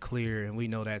that's been clear, and we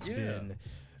know that's been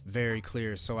very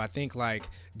clear. So I think like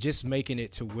just making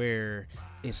it to where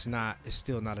it's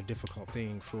still not a difficult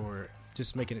thing, for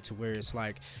just making it to where it's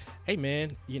like, hey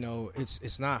man, you know,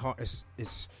 it's not hard.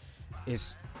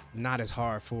 It's not as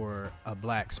hard for a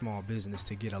black small business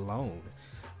to get a loan.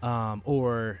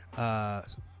 or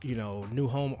new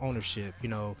home ownership,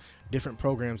 different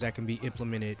programs that can be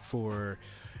implemented for,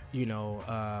 black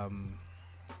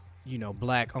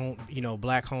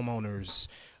homeowners.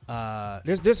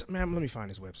 There's man, let me find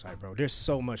this website, bro. There's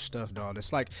so much stuff, dog.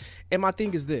 It's like, and my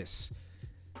thing is this: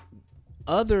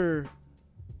 other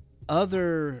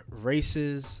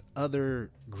races,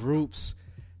 other groups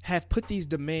have put these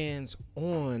demands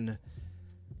on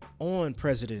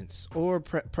presidents or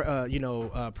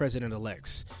president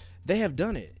elects. They have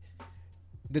done it.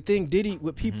 The thing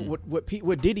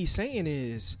what Diddy's saying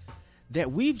is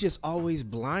that we've just always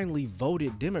blindly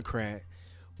voted Democrat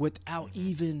without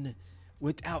even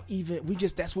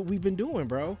that's what we've been doing,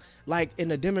 bro. Like,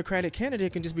 and a Democratic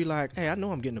candidate can just be like, hey, I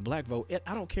know I'm getting a black vote.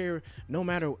 I don't care, no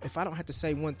matter if I don't have to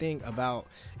say one thing about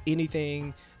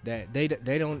anything, that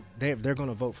they're going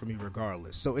to vote for me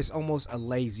regardless. So it's almost a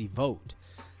lazy vote.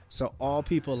 So all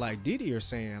people like Diddy are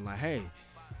saying, like, hey,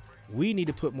 we need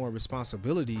to put more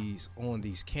responsibilities on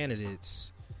these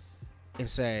candidates and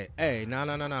say, hey, no,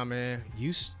 man,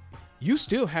 you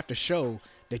still have to show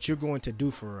that you're going to do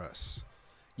for us.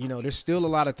 There's still a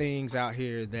lot of things out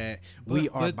here that we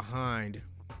are behind.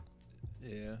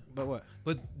 Yeah. But what?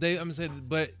 But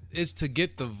but it's to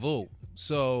get the vote.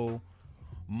 So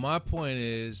my point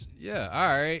is, yeah, all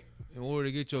right, in order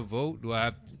to get your vote, do I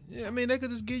have to, they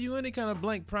could just give you any kind of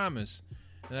blank promise.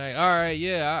 Like, all right,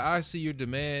 yeah, I see your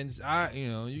demands.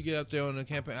 You get up there on the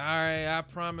campaign. All right, I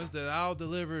promise that I'll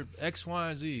deliver X, Y,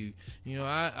 and Z.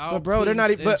 I'll. But bro, they're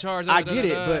not even. But I get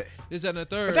it. But this and the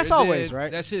third. But that's always right.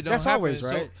 That's it. That's always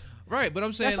right. Right, but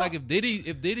I'm saying, like, if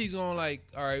Diddy's on, like,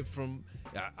 all right,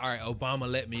 Obama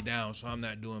let me down, so I'm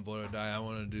not doing vote or die. I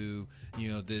want to do,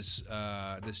 this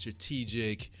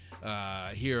strategic.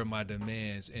 Here are my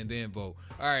demands, and then vote.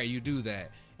 All right, you do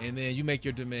that. And then you make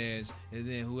your demands, and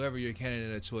then whoever your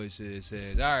candidate of choice is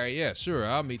says, all right, yeah, sure,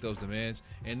 I'll meet those demands.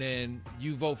 And then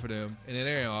you vote for them, and then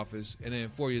they're in office, and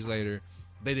then 4 years later,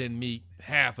 they didn't meet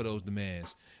half of those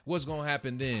demands. What's going to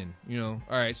happen then? All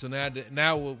right, so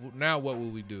now what will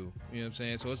we do? You know what I'm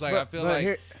saying? So it's like, I feel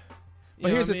like...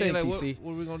 But here's the thing, like, TC.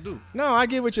 What are we going to do? No, I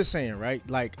get what you're saying, right?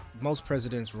 Like, most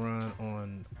presidents run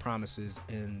on promises,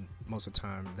 and most of the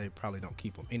time, they probably don't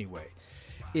keep them anyway.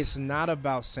 It's not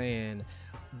about saying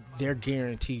they're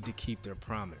guaranteed to keep their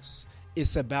promise.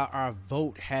 It's about our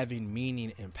vote having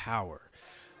meaning and power.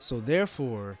 So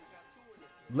therefore,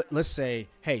 let's say,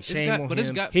 hey, shame on him. But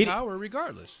it's got power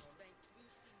regardless.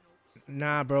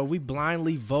 Nah, bro, we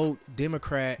blindly vote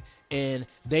Democrat, and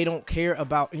they don't care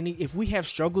about any. If we have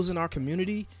struggles in our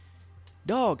community,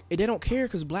 dog, they don't care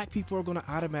because black people are going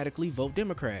to automatically vote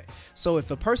Democrat. So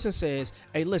if a person says,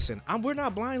 hey, listen, we're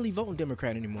not blindly voting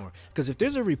Democrat anymore, because if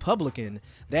there's a Republican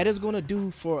that is going to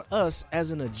do for us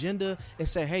as an agenda and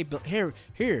say, hey,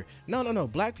 here, no,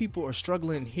 black people are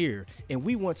struggling here, and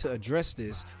we want to address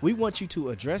this. We want you to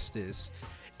address this.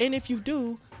 And if you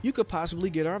do, you could possibly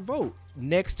get our vote.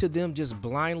 Next to them just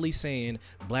blindly saying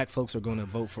black folks are going to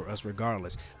vote for us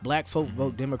regardless. Black folk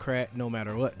vote Democrat no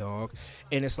matter what, dog.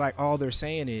 And it's like all they're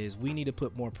saying is we need to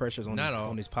put more pressures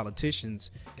on these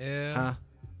politicians. Yeah. Huh?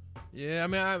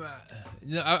 Yeah,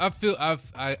 I feel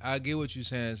I get what you're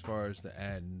saying as far as the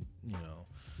add,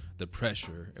 the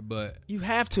pressure, but you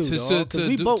have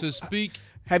to speak.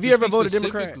 Have you ever voted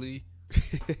Democrat?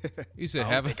 You said,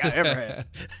 have I ever had?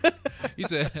 You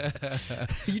said,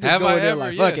 you just have go I in there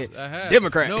like, fuck it, I have.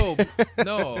 Democrat. No,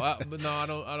 I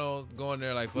don't go in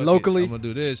there like, fuck locally. it, I'm gonna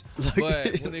do this.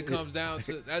 But when it comes down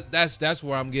to that's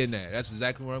where I'm getting at. That's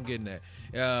exactly where I'm getting at.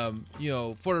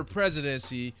 For the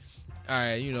presidency, all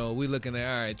right, we looking at,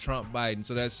 all right, Trump, Biden.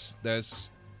 So that's that's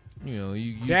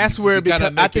where it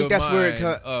becomes. I think that's where it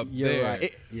comes. You're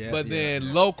right. But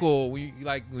then local, when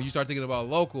you start thinking about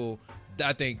local.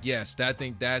 I think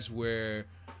that's where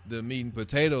the meat and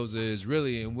potatoes is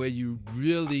really, and where you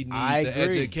really need the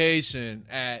education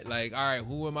at. Like, all right,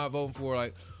 who am I voting for?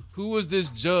 Like, who is this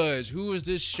judge? Who is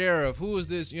this sheriff? Who is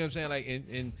this? You know what I'm saying? Like,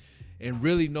 and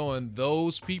really knowing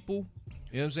those people,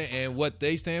 you know what I'm saying, and what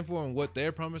they stand for and what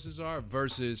their promises are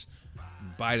versus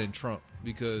Biden, Trump.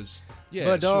 Because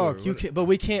but dog, sure.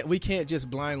 we can't just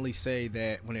blindly say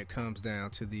that when it comes down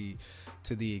to the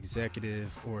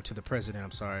executive or to the president. I'm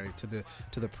sorry, to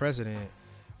the president.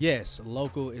 Yes,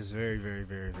 local is very, very,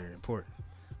 very, very important.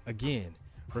 Again,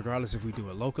 regardless if we do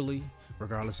it locally,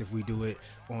 regardless if we do it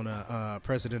on a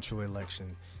presidential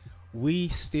election, we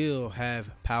still have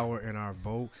power in our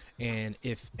vote. And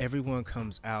if everyone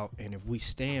comes out and if we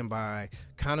stand by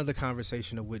kind of the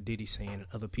conversation of what Diddy's saying and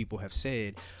other people have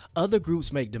said, other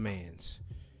groups make demands.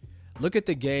 Look at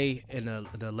the gay and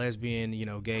the lesbian,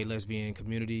 gay lesbian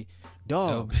community.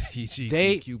 Dog,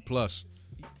 LGBTQ+.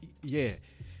 Yeah.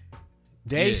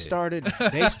 They started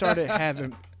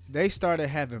having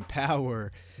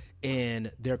power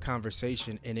in their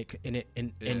conversation, and then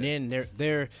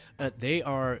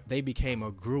they became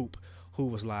a group who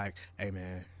was like, hey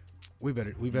man, we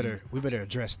better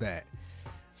address that.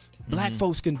 Black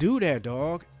folks can do that,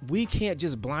 dog. We can't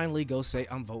just blindly go say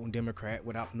I'm voting Democrat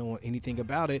without knowing anything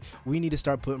about it. We need to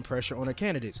start putting pressure on the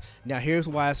candidates. Now, here's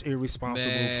why it's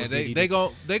irresponsible. Man, for they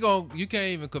go. You can't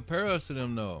even compare us to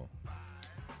them, though.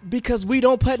 Because we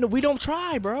don't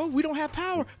try, bro. We don't have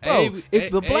power, bro.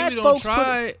 If the black folks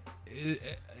try,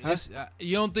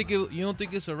 you don't think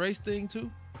it's a race thing too?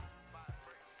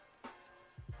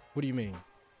 What do you mean?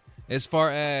 As far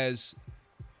as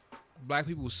black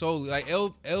people solely, like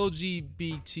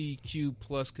LGBTQ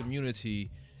plus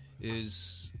community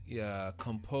is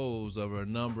composed of a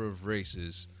number of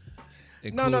races.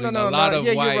 No. A lot of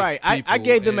yeah, white you're right. I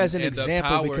gave them as an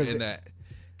example because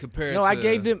compared to I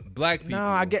gave them black people.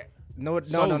 No.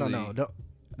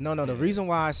 The reason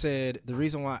why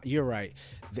you're right.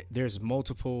 There's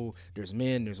multiple. There's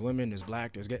men. There's women. There's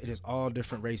black. There's all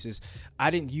different races. I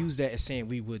didn't use that as saying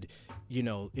we would,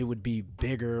 it would be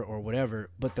bigger or whatever.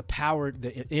 But the power,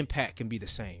 the impact can be the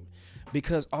same,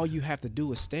 because all you have to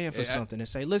do is stand for something and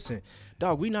say, "Listen,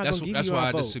 dog, we're not gonna give you our vote." That's why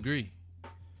I disagree.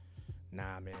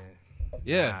 Nah, man.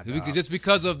 Yeah, just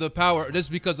because of the power,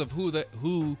 just because of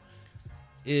who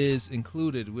is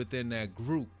included within that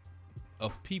group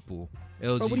of people.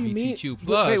 LGBTQ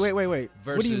plus. Wait.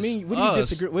 What do you mean? What do you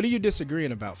disagree? What are you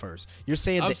disagreeing about first? You're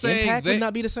saying the impact would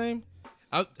not be the same?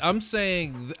 I'm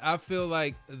saying I feel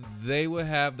like they would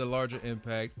have the larger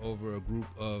impact over a group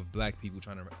of black people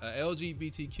trying to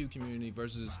LGBTQ community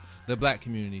versus the black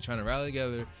community trying to rally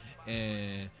together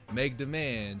and make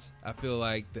demands. I feel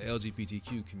like the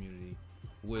LGBTQ community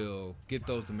will get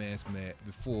those demands met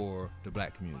before the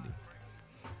black community.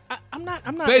 I'm not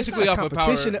basically off of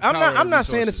power. I'm not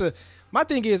saying it's a. My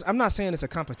thing is, I'm not saying it's a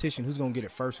competition. Who's gonna get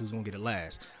it first? Who's gonna get it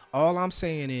last? All I'm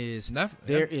saying is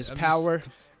there is power.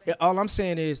 All I'm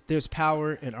saying is there's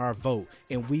power in our vote,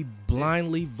 and we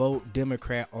blindly vote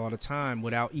Democrat all the time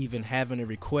without even having a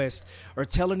request or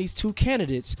telling these two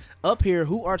candidates up here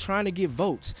who are trying to get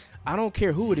votes. I don't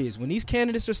care who it is. When these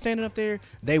candidates are standing up there,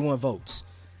 they want votes.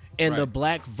 And the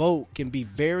black vote can be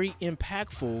very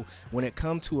impactful when it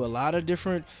comes to a lot of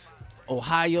different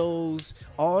Ohio's,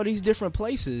 all these different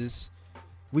places.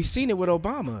 We seen it with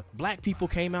Obama. Black people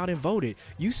came out and voted.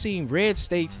 You seen red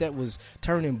states that was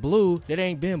turning blue that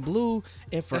ain't been blue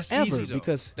in forever. That's easy,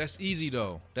 because that's easy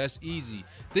though. That's easy.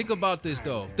 Think about this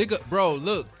though. Think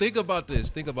about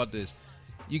this.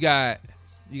 You got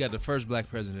the first black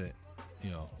president,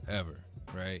 ever,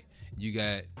 right? You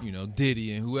got,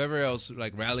 Diddy and whoever else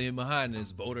like rallying behind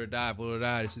this, vote or die,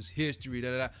 this is history,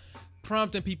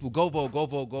 prompting people, go vote,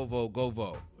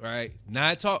 right?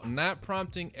 Not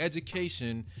prompting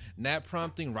education, not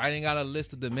prompting writing out a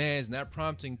list of demands, not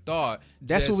prompting thought.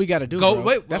 That's what we got to do, go, bro.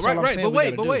 Wait, that's right, what I'm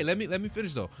saying. but wait, let me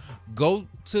finish though. Go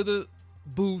to the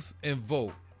booth and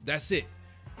vote. That's it.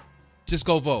 Just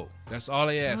go vote. That's all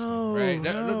they ask, right?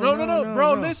 No,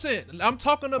 bro. Listen, I'm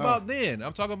talking about then.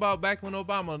 I'm talking about back when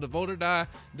Obama, the vote or die.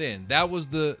 Then that was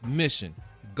the mission.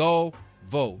 Go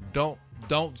vote. Don't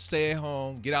stay at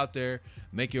home. Get out there.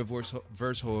 Make your voice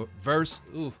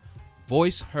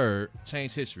heard.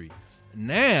 Change history.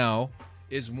 Now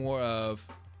it's more of,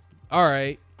 all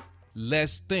right,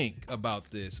 let's think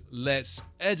about this. Let's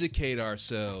educate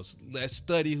ourselves. Let's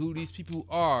study who these people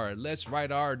are. Let's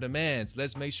write our demands.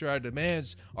 Let's make sure our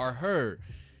demands are heard.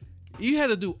 You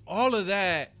had to do all of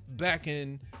that back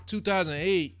in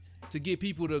 2008 to get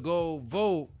people to go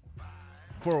vote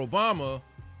for Obama.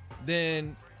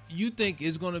 Then you think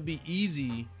it's going to be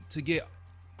easy to get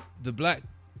the black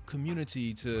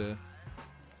community to,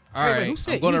 all right,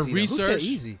 I'm going to research. Who said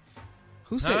easy?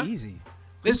 Who said easy?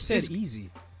 Who said easy?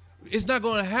 It's not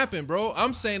going to happen, bro.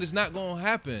 I'm saying it's not going to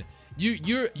happen.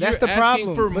 You're That's the asking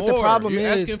problem. for But more. the problem you're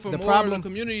is asking for the more problem. of the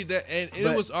community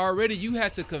it was already. You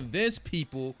had to convince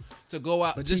people to go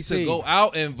out, just TC, to go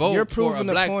out and vote you're for a proving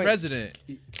the black point. president.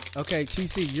 Okay,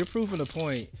 TC, you're proving the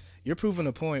point. You're proving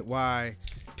the point why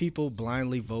people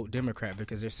blindly vote Democrat,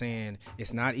 because they're saying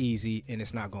it's not easy and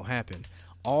it's not going to happen.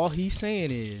 All he's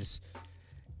saying is,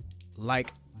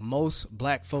 like most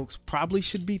black folks probably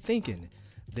should be thinking,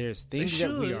 there's things that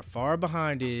we are far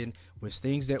behind in, with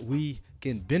things that we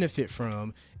can benefit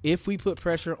from if we put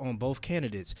pressure on both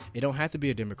candidates. It don't have to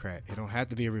be a Democrat. It don't have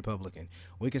to be a Republican.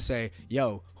 We can say,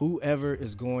 yo, whoever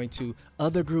is going to,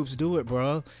 other groups do it,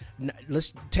 bro.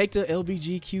 Let's take the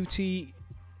LGBTQ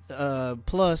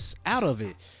plus out of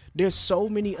it. There's so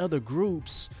many other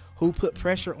groups who put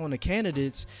pressure on the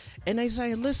candidates, and they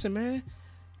say, listen, man,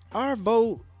 our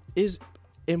vote is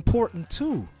important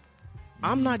too.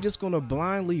 I'm not just gonna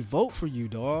blindly vote for you,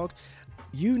 dog.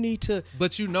 You need to.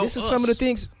 But you know, this is some of the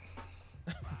things.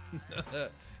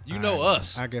 You know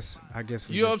us. I guess.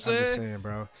 You know what I'm saying? I'm just saying,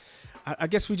 bro. I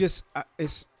guess we just.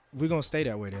 We're gonna stay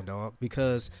that way then, dog.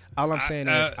 Because all I'm saying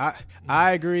is,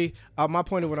 I agree. My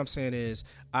point of what I'm saying is,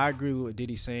 I agree with what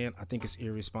Diddy's saying. I think it's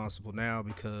irresponsible now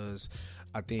because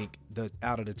I think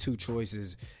out of the two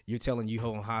choices, you're telling you're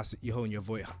holding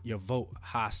your vote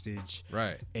hostage,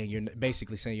 right? And you're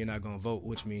basically saying you're not gonna vote,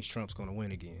 which means Trump's gonna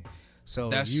win again.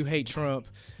 So if you hate Trump,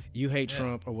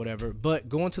 Trump or whatever. But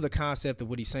going to the concept of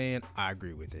what he's saying, I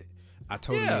agree with it. I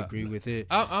totally agree with it.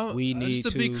 We need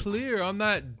just to be clear. I'm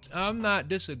not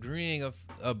disagreeing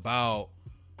about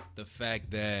the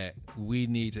fact that we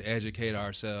need to educate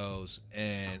ourselves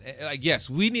and like yes,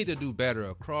 we need to do better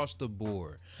across the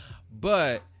board.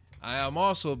 But I am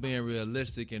also being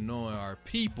realistic and knowing our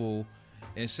people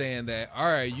and saying that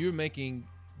all right, you're making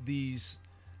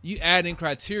you adding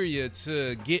criteria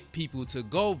to get people to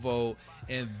go vote,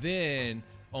 and then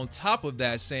on top of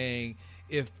that saying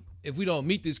if we don't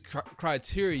meet this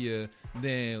criteria,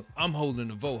 then I'm holding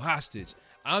the vote hostage.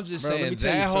 I'm just saying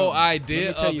that whole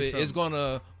idea of it is going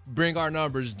to bring our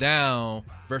numbers down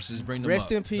versus bring them up.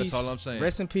 Rest in peace. That's all I'm saying.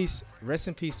 Rest in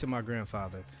peace to my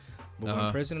grandfather. But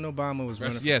when President Obama was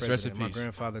running for president, my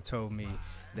grandfather told me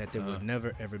that there would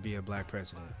never, ever be a black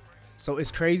president. So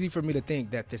it's crazy for me to think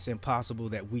that it's impossible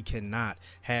that we cannot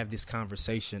have this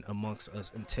conversation amongst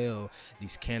us until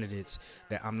these candidates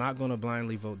that I'm not going to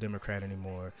blindly vote Democrat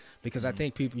anymore because I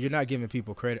think you're not giving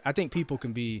people credit. I think people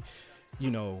can be,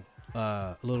 a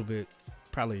little bit,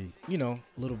 probably, a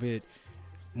little bit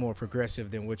more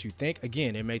progressive than what you think.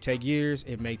 Again, it may take years.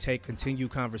 It may take continued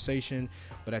conversation.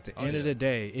 But at the end of the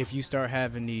day, if you start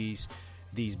having these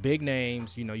big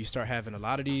names, you start having a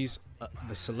lot of these,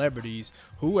 the celebrities,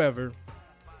 whoever,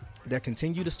 that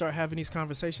continue to start having these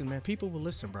conversations, man, people will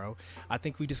listen, bro. I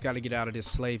think we just got to get out of this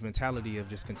slave mentality of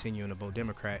just continuing to vote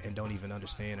Democrat and don't even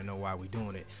understand and know why we're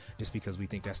doing it just because we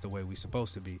think that's the way we're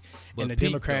supposed to be. But and the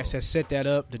Democrats has set that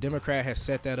up. The Democrat has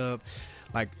set that up.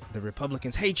 Like, the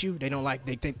Republicans hate you. They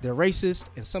think they're racist,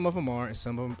 and some of them are,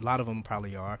 and a lot of them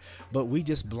probably are. But we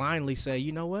just blindly say,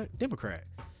 you know what, Democrat.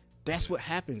 That's what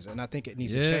happens, and I think it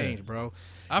needs to change, bro.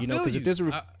 I feel because you. If there's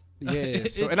I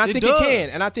think it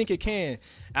can, and I think it can.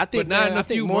 I think, but not in a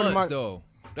few months, though.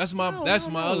 That's my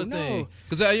other thing.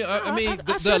 Because I mean,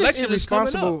 the election is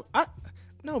coming up.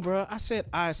 No, bro. I said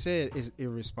it's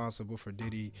irresponsible for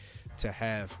Diddy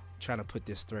to trying to put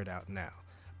this thread out now.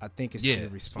 I think it's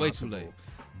irresponsible. Way too late.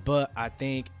 But I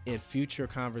think in future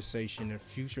conversation and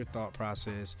future thought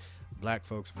process, black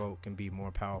folks' vote can be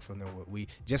more powerful than what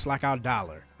just like our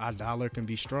dollar. Our dollar can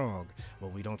be strong, but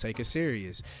we don't take it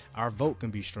serious. Our vote can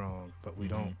be strong, but we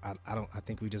don't. I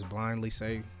think we just blindly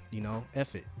say,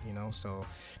 F it. So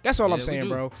that's all I'm saying,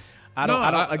 bro.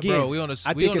 Bro, we on the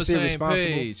same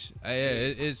page.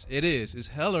 It is. It's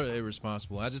hella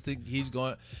irresponsible. I just think he's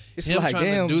going. It's him like,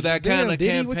 trying to do that kind of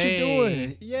Diddy, campaign. What you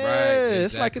doing? Yeah, right,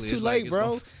 it's like it's too late,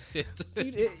 bro.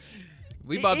 Even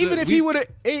if he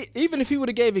would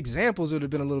have gave examples, it would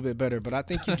have been a little bit better. But I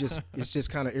think it's just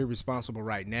kind of irresponsible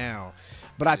right now.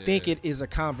 But I think it is a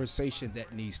conversation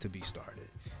that needs to be started.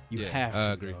 You have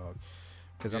to, dog.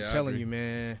 Because I'm telling you,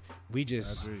 man,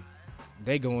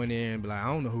 they go in there and be like,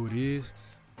 I don't know who it is,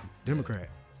 Democrat.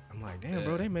 I'm like, damn,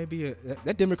 bro, they may be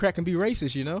that Democrat can be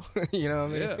racist, you know? You know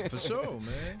what I mean? Yeah, for sure,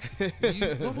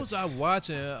 man. What was I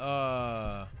watching?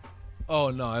 Oh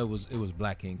no, it was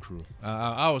Black Ink Crew.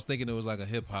 I was thinking it was like a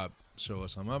hip hop show or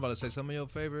something. I'm about to say some of your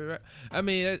favorite. I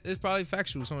mean, it's probably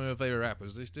factual. Some of your favorite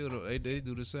rappers, they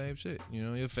do the same shit.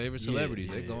 Your favorite celebrities,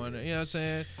 they go in there. You know what I'm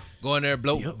saying? Go in there,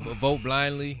 vote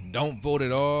blindly. Don't vote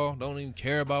at all. Don't even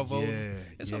care about voting.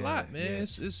 It's a lot, man.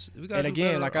 We got to do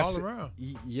better like all around.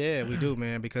 Yeah, we do,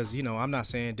 man. Because I'm not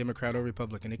saying Democrat or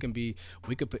Republican. It can be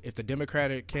if the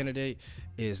Democratic candidate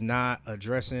is not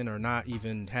addressing or not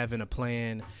even having a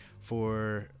plan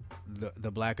for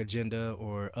the black agenda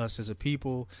or us as a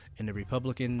people, and the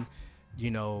Republican,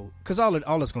 because all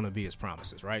it's going to be is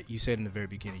promises, right? You said in the very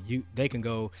beginning, they can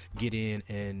go get in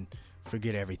and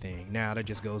forget everything. Now that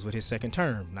just goes with his second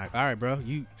term. Like, all right, bro,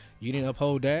 you didn't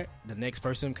uphold that. The next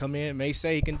person come in may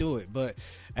say he can do it, but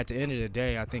at the end of the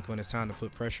day, I think when it's time to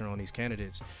put pressure on these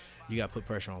candidates, you got to put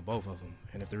pressure on both of them.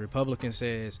 And if the Republican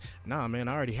says, nah, man,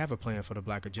 I already have a plan for the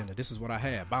black agenda. This is what I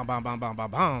have. Bam, bam, bam, bam,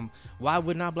 bam, bam. Why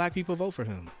would not black people vote for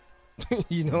him?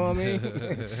 You know what I mean?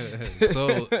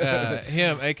 So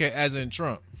him, aka as in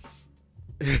Trump.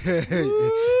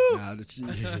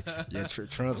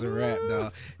 Trump's a rap,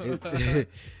 dog.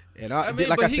 And I mean,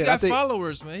 like but I said, he got I think,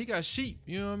 followers, man. He got sheep.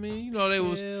 You know what I mean? You know, they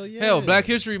was Hell yeah. hell Black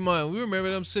History Month. We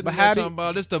remember them sitting But there how talking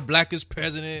about this the blackest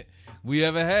president we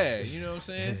ever had. You know what I'm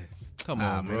saying? Come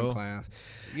on, man, bro. clowns.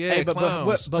 Yeah, Hey, but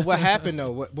clowns. what happened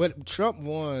though? What Trump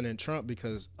won, and Trump,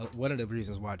 because one of the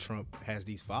reasons why Trump has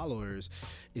these followers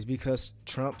is because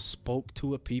Trump spoke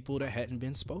to a people that hadn't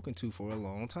been spoken to for a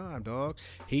long time, dog.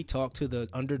 He talked to the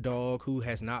underdog who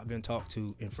has not been talked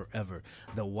to in forever.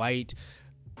 The white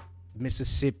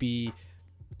Mississippi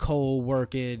coal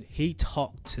working. He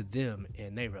talked to them,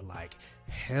 and they were like,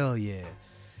 "Hell yeah."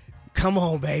 Come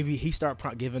on, baby. He start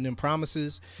giving them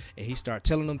promises, and he start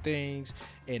telling them things,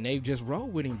 and they just roll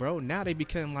with him, bro. Now they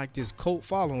become like this cult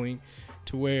following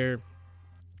to where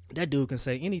that dude can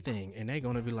say anything, and they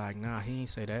gonna be like, nah, he ain't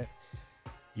say that.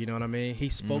 You know what I mean? He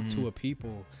spoke to a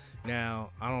people. Now,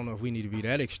 I don't know if we need to be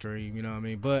that extreme, you know what I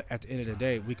mean? But at the end of the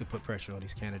day, we could put pressure on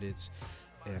these candidates,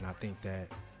 and I think that,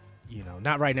 you know,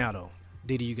 not right now, though.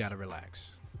 Diddy, you gotta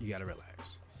relax. You gotta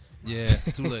relax. Yeah,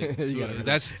 too late. Too late.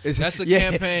 That's a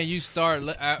campaign you start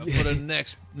for the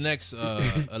next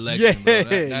election.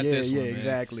 Bro. Not this one, man.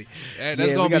 Exactly.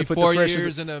 That's gonna be 4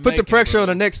 years in the put the making, pressure bro. on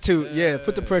the next two. Yeah,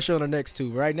 put the pressure on the next two.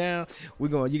 Right now,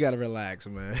 you gotta relax,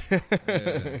 man.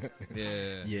 Yeah,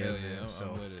 man. I'm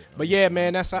So, with it. but yeah,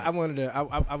 man, that's how I wanted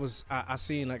to. I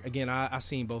seen, like, again, I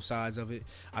seen both sides of it.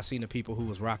 I seen the people who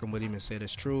was rocking with him and said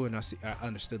it's true, and I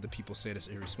understood the people said it's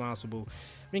irresponsible.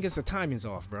 I mean, because the timing's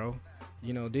off, bro.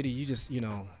 You know, Diddy, you just, you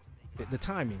know, the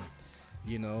timing.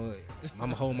 You know, I'm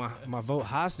gonna hold my vote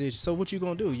hostage. So what you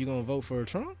gonna do? You gonna vote for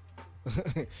Trump?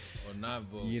 Or not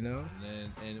vote. You know,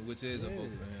 and which is a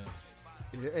vote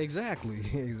for him. Yeah, exactly.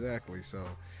 So,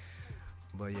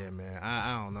 but yeah, man,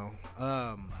 I don't know.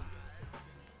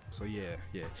 So yeah,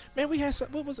 man, we had some.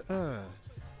 What was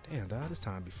damn, dog, this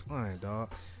time be flying,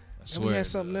 dog. And we had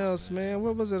something else, man.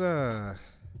 What was it?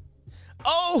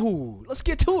 Oh, let's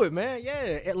get to it, man.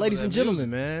 Yeah, ladies and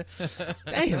gentlemen, man.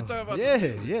 Damn. Let's talk about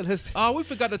Let's. Oh, we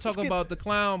forgot to talk about the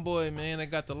clown boy, man. That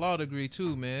got the law degree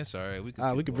too, man. Sorry, we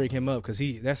could bring him up because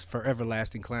that's forever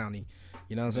lasting clowny.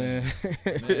 You know what I'm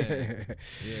saying?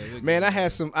 Man, I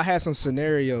had some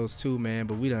scenarios too, man.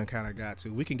 But we done kind of got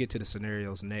to. We can get to the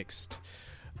scenarios next.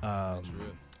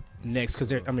 Next, because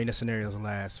the scenarios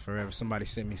last forever. Somebody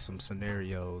sent me some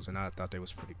scenarios, and I thought they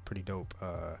was pretty dope.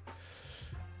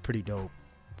 Pretty dope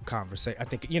conversation. I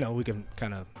think, you know, we can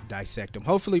kind of dissect them.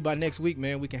 Hopefully by next week,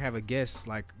 man, we can have a guest.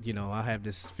 Like, you know, I'll have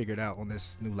this figured out on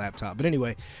this new laptop. But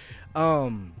anyway,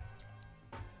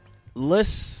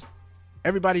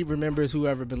 everybody remembers,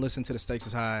 whoever been listening to The Stakes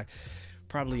is High,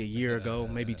 probably a year ago,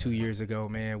 maybe 2 years ago,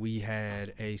 man, we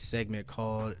had a segment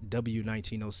called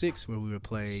W1906 where we would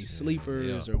play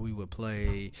sleepers or we would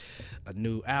play a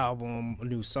new album, a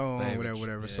new song,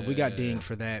 whatever. So we got dinged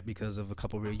for that because of a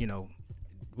couple of, you know,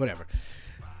 whatever.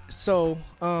 So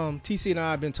TC and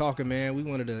I have been talking, man. We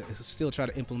wanted to still try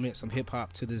to implement some hip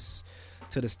hop to this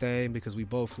thing because we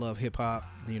both love hip hop,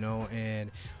 you know, and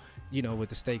you know, with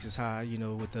The Stakes is High, you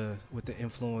know, with the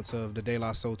influence of the De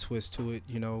La Soul twist to it,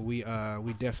 you know, we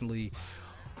definitely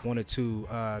wanted to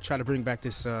try to bring back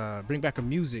a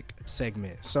music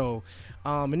segment. So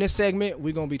in this segment,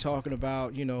 we're gonna be talking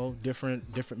about, you know,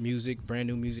 different music, brand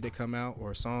new music that come out,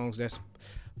 or songs that's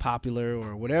popular,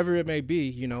 or whatever it may be.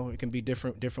 You know, it can be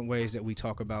different ways that we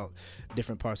talk about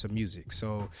different parts of music.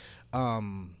 So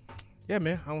yeah,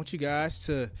 man, I want you guys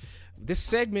to, this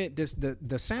segment,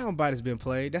 the sound bite has been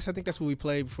played. I think that's what we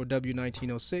played before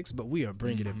W1906, but we are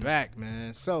bringing it back,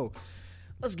 man. So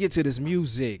let's get to this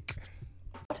music.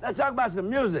 Let's talk about some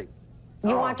music.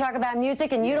 You want to talk about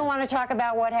music, and you don't want to talk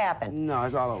about what happened. No,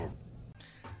 it's all over.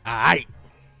 All right,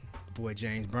 boy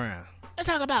James Brown. Let's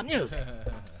talk about music.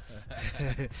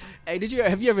 Hey,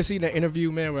 have you ever seen that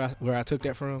interview, man, where I took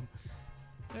that from?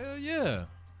 Hell yeah.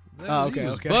 Okay.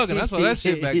 Bugging. That's why that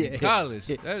shit back in college.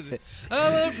 I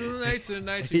love from night to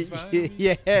night you find me.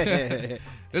 Yeah.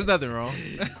 There's nothing wrong.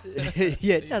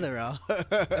 Yeah, nothing wrong.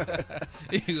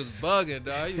 He was bugging,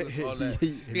 dog. He was all that.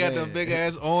 He got them big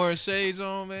ass orange shades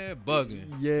on, man.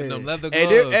 Bugging. Yeah. And them leather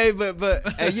gloves.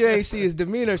 But you ain't see his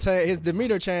demeanor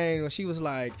change when she was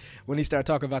like, when he started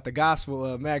talking about the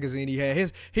gospel magazine he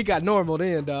had. He got normal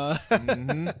then, dog.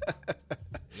 Mm-hmm.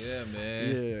 Yeah,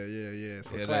 man. Yeah.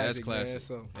 So yeah, classic, that's classic. man.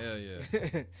 So. Hell yeah.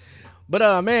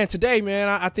 But man, today, man,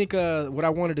 I think what I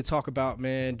wanted to talk about,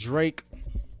 man, Drake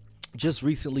just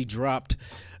recently dropped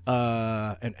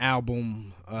an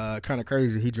album, kind of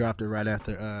crazy. He dropped it right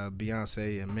after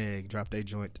Beyonce and Meg dropped their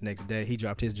joint the next day. He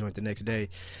dropped his joint the next day.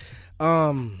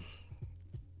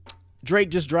 Drake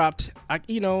just dropped,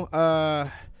 hold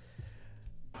up,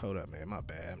 man, my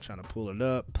bad. I'm trying to pull it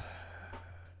up.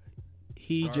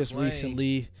 He Dark just Lane.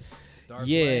 recently, Dark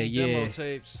Yeah, Lane yeah. demo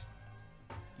tapes.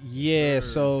 Yeah, Sure.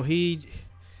 so he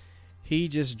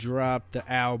just dropped the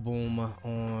album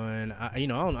on. I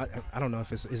don't know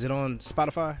if is it on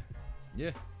Spotify.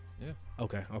 Yeah.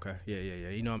 Okay, yeah.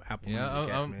 You know I'm Apple Yeah,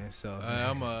 Music I'm man. So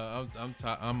I'm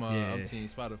Yeah. Team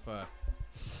Spotify.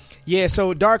 yeah,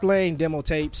 so Dark Lane demo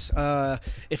tapes.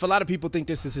 If a lot of people think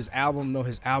this is his album, no,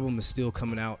 his album is still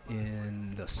coming out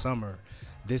in the summer.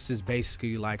 This is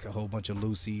basically like a whole bunch of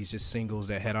Lucy's, just singles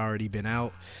that had already been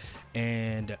out,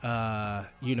 and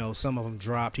some of them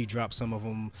dropped. He dropped some of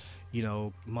them,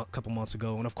 a couple months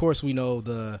ago, and of course we know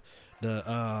the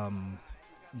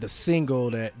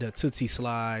single that the Tootsie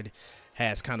Slide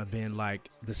has kind of been like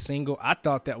the single. I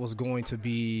thought that was going to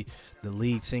be the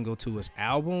lead single to his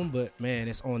album, but man,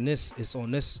 it's on this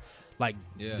like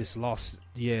this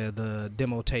the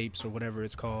demo tapes or whatever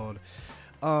it's called.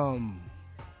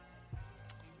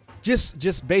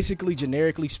 Just basically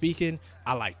generically speaking,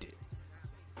 I liked it.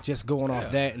 Just going off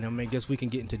that, and I guess we can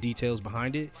get into details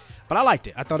behind it, but I liked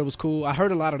it. I thought it was cool. I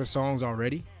heard a lot of the songs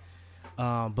already,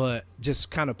 but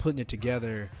just kind of putting it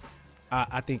together,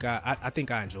 I think I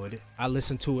enjoyed it. I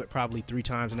listened to it probably 3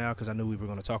 times now because I knew we were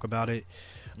going to talk about it.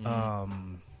 But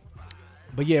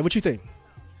yeah, what you think?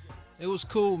 It was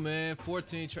cool, man.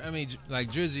 14. Like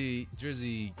Drizzy,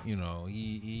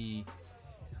 he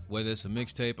whether it's a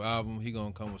mixtape album, he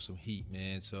gonna come with some heat,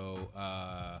 man. So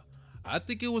I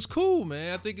think it was cool,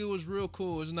 man. I think it was real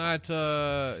cool. It's not,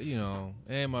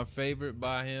 ain't my favorite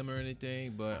by him or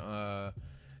anything, but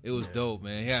it was dope,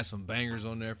 man. He had some bangers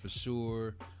on there for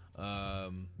sure.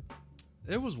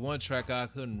 There was one track I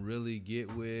couldn't really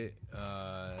get with.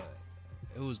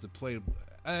 It was the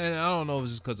and I don't know if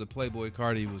it's just because of Playboy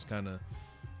Cardi was kind of.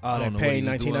 That Pain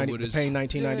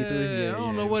 1993. Yeah, I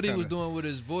don't know what he was doing with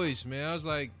his voice, man. I was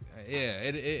like,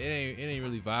 it ain't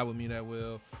really vibe with me that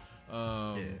well.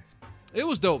 It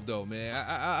was dope though, man.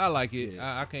 I like it.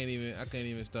 Yeah. I can't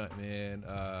even stunt, man.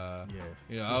 I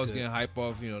was getting hype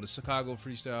off. The Chicago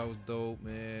freestyle was dope,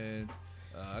 man.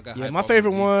 I got my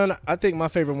favorite one. I think my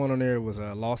favorite one on there was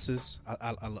Losses.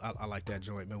 I like that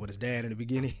joint, man, with his dad in the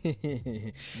beginning.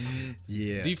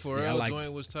 Yeah, D4L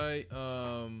joint was tight.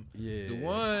 The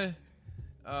one,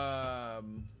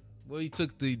 he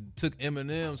took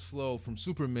Eminem's flow from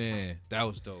Superman. That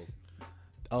was dope.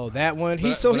 Oh, that one.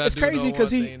 It's crazy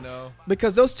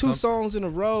because those two songs in a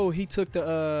row, he took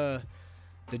the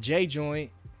J joint,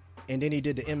 and then he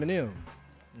did the Eminem.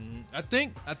 Mm-hmm. I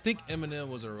think Eminem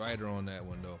was a writer on that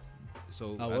one though,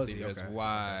 so I think that's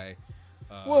why.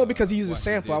 Well, because he used a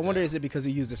sample. I wonder, is it because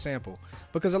he used a sample?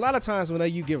 Because a lot of times when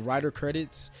you give writer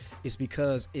credits, it's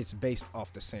because it's based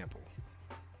off the sample.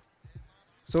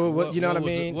 So what I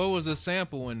mean? What was the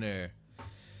sample in there?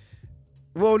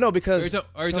 Well, no, because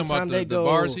are you talking about the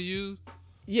bars he used?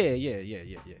 Yeah.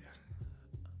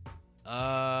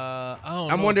 I don't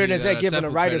know. I'm wondering, is that giving a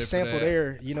writer sample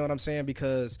there? You know what I'm saying?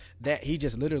 Because that he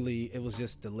just literally, it was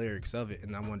just the lyrics of it,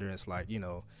 and I'm wondering, it's like,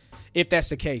 if that's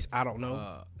the case, I don't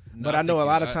know. But I know a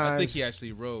lot of times. I think he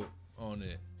actually wrote on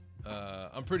it.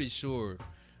 I'm pretty sure.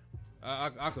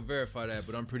 I can verify that,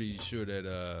 but I'm pretty sure that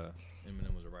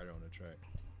Eminem was a writer on the track.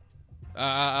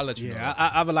 I'll let you know.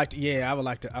 I would like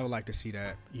to see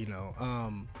that.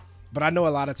 But I know a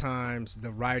lot of times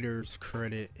the writer's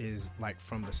credit is like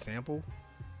from the sample.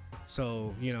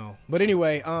 So, but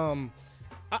anyway,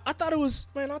 I thought it was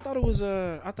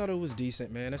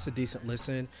decent, man. That's a decent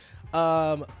listen.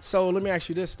 So let me ask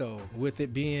you this though, with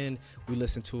it being, we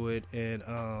listened to it and,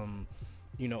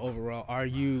 overall, are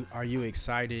you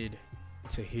excited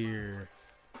to hear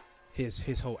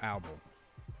his whole album,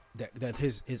 that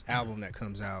his album that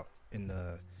comes out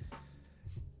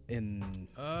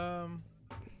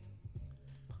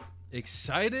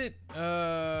excited?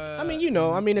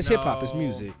 It's hip hop, it's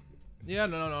music. Yeah,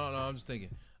 no. I'm just thinking.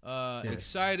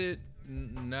 Excited?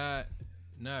 Not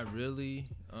really.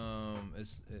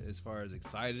 As far as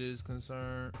excited is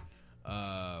concerned,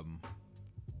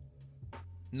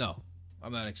 no,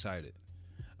 I'm not excited.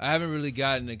 I haven't really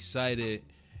gotten excited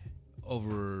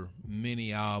over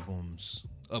many albums,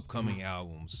 upcoming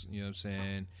albums. You know what I'm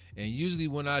saying? And usually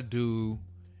when I do,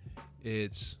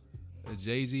 it's a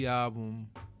Jay-Z album,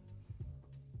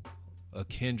 a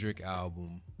Kendrick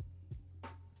album.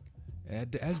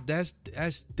 And that's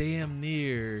damn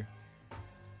near,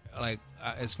 like,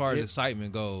 as far as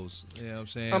excitement goes. You know what I'm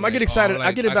saying? I get excited.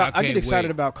 I get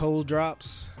excited about Cole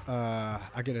drops.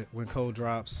 I get it when Cole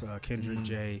drops. Kendrick,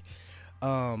 Jay.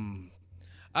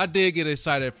 I did get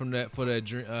excited for that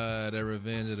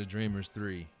Revenge of the Dreamers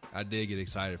 3. I did get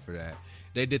excited for that.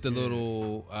 They did the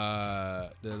little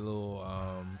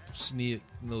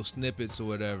snippets or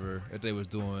whatever that they was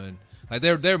doing. Like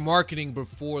their marketing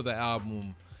before the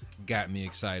album got me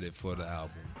excited for the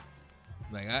album.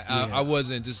 Like I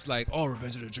wasn't just like, oh,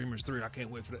 Revenge of the Dreamers 3, I can't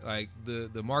wait for that. Like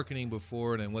the marketing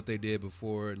before and what they did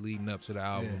before leading up to the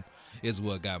album is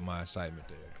what got my excitement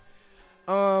there.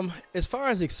 As far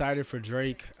as excited for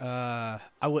Drake, I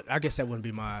guess that wouldn't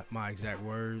be my exact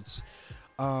words.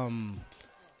 I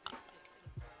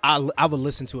would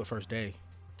listen to it first day.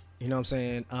 You know what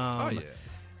I'm saying?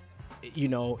 You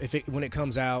know, when it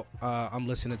comes out, I'm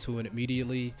listening to it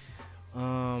immediately.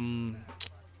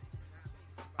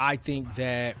 I think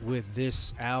that with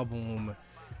this album,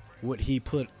 what he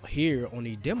put here on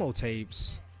the demo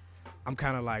tapes, I'm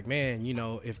kind of like, man, you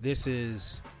know, if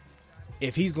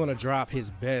he's gonna drop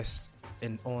his best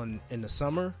in the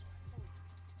summer,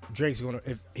 Drake's gonna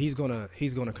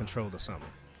control the summer.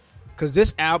 Cause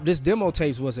this demo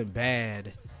tapes wasn't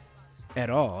bad at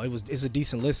all. It's a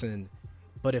decent listen,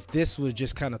 but if this was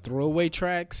just kind of throwaway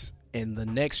tracks and the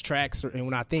next tracks, and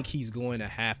when I think he's going to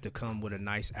have to come with a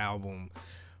nice album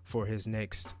for his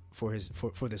next for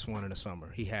this one in the summer,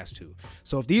 he has to.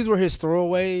 So if these were his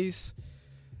throwaways,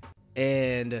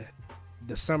 and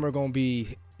the summer gonna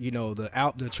be, you know,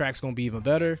 the track's gonna be even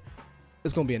better,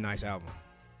 it's gonna be a nice album.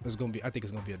 I think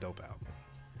it's gonna be a dope album.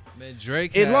 Man,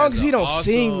 Drake. As long as he don't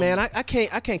sing, man, I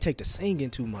can't take the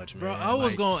singing too much, man. Bro, I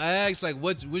was gonna ask, like,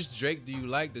 which Drake do you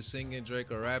like, the singing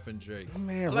Drake or rapping Drake?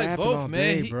 Man, I like rapping both, all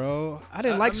man. day, bro. I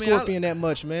didn't like Scorpion that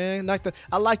much, man. I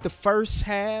like the first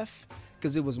half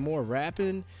because it was more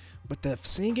rapping, but the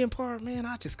singing part, man,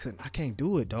 I can't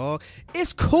do it, dog.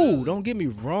 It's cool, don't get me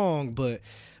wrong, but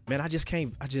man, I just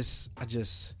can't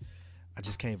vibe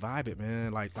it,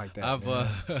 man, like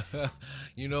that.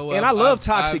 You know what? And I love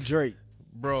Toxic Drake.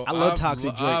 Bro, I love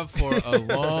Toxic Drake. I for a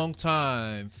long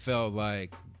time felt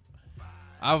like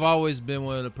I've always been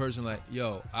one of the person like,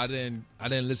 yo, I didn't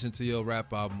listen to your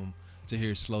rap album to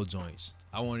hear slow joints.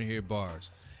 I want to hear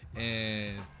bars,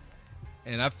 and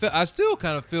I still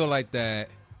kind of feel like that,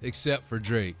 except for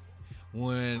Drake,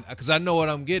 because I know what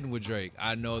I'm getting with Drake.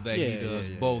 I know that he does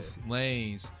both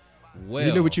lanes well.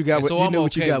 You knew what you got. With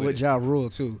Ja Ja Rule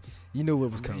too. You knew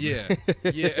what was coming. Yeah.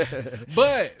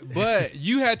 But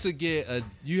you had to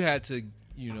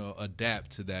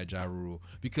adapt to that Ja Rule,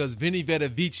 because Vinny Vetta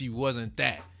Vici wasn't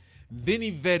that. Vinny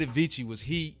Vetta Vici was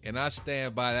heat, and I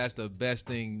stand by that's the best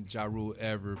thing Ja Rule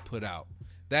ever put out.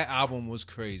 That album was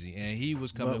crazy, and he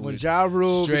was coming when with Ja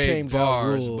Rule straight became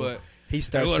bars, Ja Rule, but he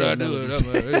started saying melodies.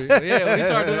 Yeah, when he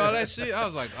started doing all that shit, I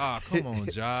was like, come on,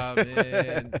 Ja,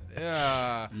 man.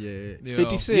 Yeah.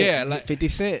 50 Cent. Yeah, like 50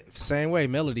 Cent, same way,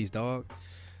 melodies, dog.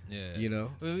 Yeah. You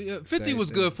know? 50 was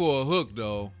good for a hook,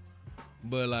 though.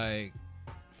 But, like,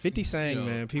 50 sang,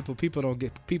 man. People don't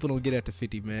get at the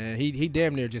 50, man. He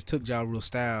damn near just took Ja Rule's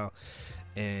style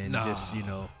and just, you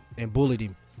know, and bullied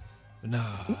him.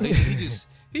 Nah. He just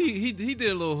He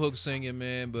did a little hook singing,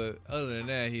 man, but other than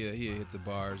that, he'll hit the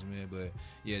bars, man. But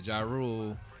yeah, Ja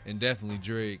Rule and definitely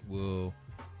Drake will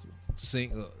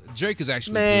sing. Drake is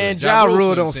actually man. good. Ja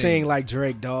Rule don't sing like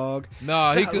Drake, dog.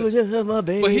 No, he could,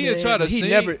 but he'll try to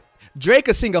sing. Drake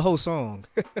could sing a whole song.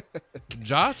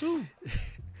 Ja too.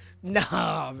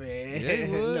 Nah, man. Yeah,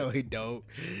 he would. No, he don't.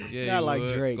 Yeah, not like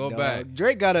would. Drake. Go dog. back.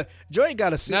 Drake gotta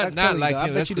sing. Not like him. I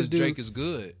bet you this dude. Drake is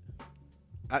good.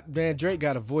 Man, Drake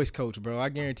got a voice coach, bro. I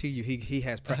guarantee you, he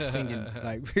has practice singing.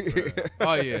 Like,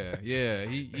 oh yeah.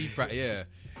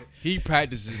 He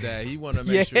practices that. He want to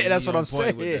make sure. Yeah, that's what I'm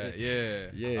saying. With that.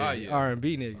 Yeah. Oh, yeah.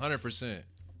 R&B nigga.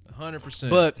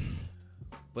 100%.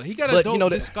 But he got a dope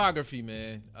discography,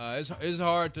 man. It's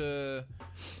hard to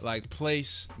like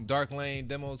place Dark Lane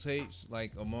demo tapes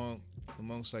like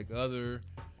amongst like other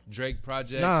Drake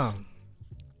projects. Nah.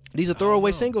 These are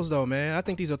throwaway singles, though, man. I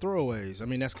think these are throwaways. I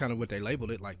mean, that's kind of what they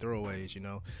labeled it, like throwaways, you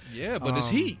know. Yeah, but it's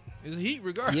heat. It's heat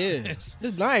regardless. Yeah,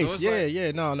 it's nice. So it's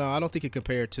yeah. No, I don't think it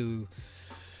compared to.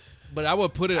 But I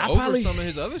would put it over some of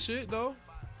his other shit, though.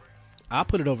 I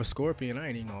put it over Scorpion. I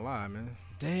ain't even gonna lie, man.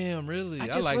 Damn, really? I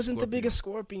just wasn't Scorpion. the biggest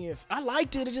Scorpion. I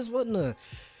liked it. It just wasn't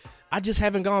I just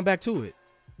haven't gone back to it.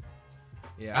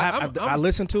 Yeah, I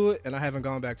listened to it and I haven't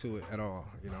gone back to it at all.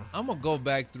 You know, I'm gonna go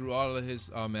back through all of his.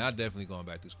 Oh man, I definitely going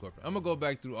back to Scorpion. I'm gonna go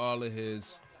back through all of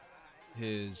his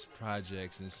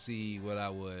projects and see what I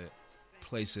would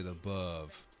place it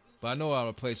above. But I know I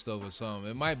would place it over some.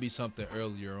 It might be something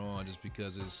earlier on, just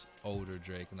because it's older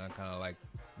Drake, and I kind of like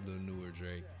the newer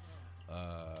Drake.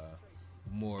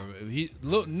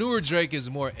 Newer Drake is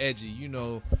more edgy. You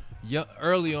know,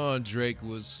 early on Drake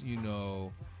was, you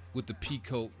know, with the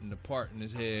peacoat and the part in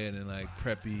his head and like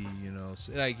preppy, you know,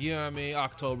 like, you know what I mean?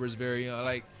 October is very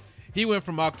like he went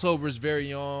from October's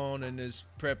very own and this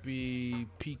preppy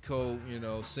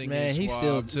peacoat, singing Man, he's suave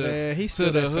still to that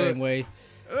the same hood. way.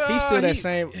 He's still that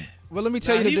same. Well, let me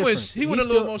tell you the difference. He went a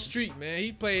little more street, man.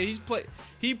 He played.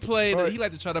 He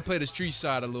liked to try to play the street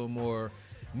side a little more.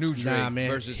 New Drake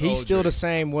versus he's old still Drake. the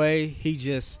same way. He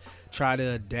just try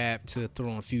to adapt to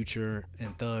throwing Future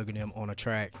and Thug and them on a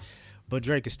track. But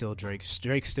Drake is still Drake.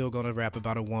 Drake's still gonna rap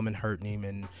about a woman hurting him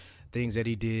and things that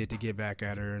he did to get back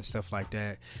at her and stuff like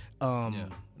that.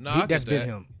 That's been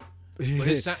him. But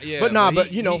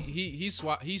he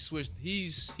switched.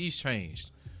 He's changed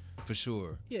for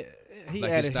sure. Yeah,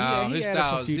 His style has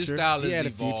evolved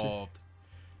evolved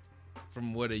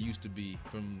from what it used to be.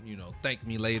 From Thank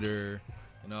Me Later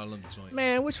and all them joints.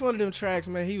 Man, which one of them tracks,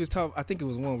 man? He was talking. I think it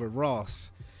was one with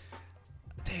Ross.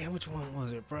 Damn, which one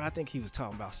was it, bro? I think he was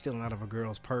talking about stealing out of a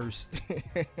girl's purse.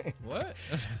 What?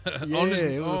 Yeah,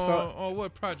 it was a song. On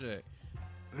what project?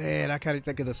 Man, I kind of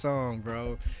think of the song,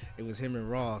 bro. It was him and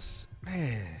Ross.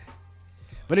 Man.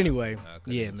 But anyway,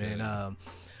 yeah, man.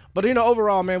 But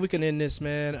overall, man, we can end this,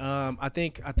 man. I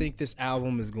think this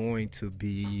album is going to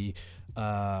be.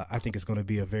 I think it's going to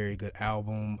be a very good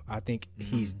album. I think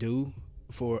he's due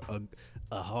for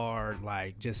a hard,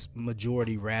 just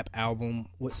majority rap album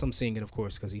with some singing, of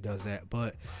course, because he does that.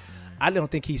 But I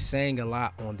don't think he sang a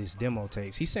lot on this demo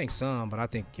tapes. He sang some, but I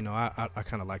think I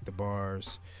kind of like the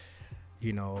bars,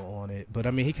 on it. But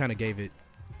I mean, he kind of gave it.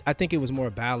 I think it was more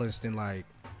balanced and I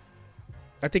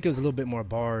think it was a little bit more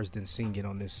bars than singing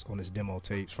on this demo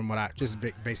tapes. From what I just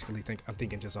basically think, I'm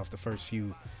thinking just off the first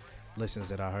few listens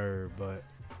that I heard. But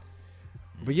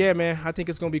yeah, man, I think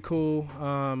it's gonna be cool.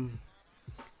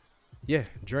 Yeah,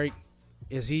 Drake,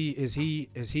 is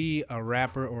he a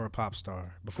rapper or a pop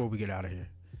star? Before we get out of here,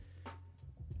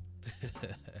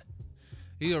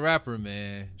 He's a rapper,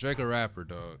 man. Drake a rapper,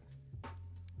 dog.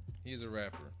 He's a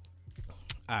rapper.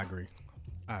 I agree.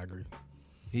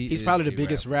 He's probably the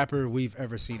biggest rapper we've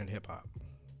ever seen in hip hop.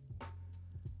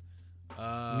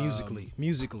 Musically,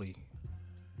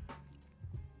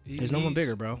 there's no one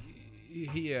bigger, bro.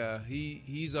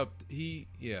 He's up.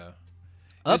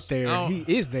 Up there. He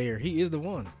is there. He is the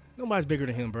one. Nobody's bigger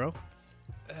than him, bro.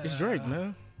 It's Drake,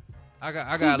 man. I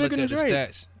gotta look at the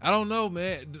stats. I don't know,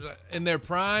 man. In their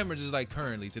prime or just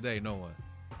currently today, no one.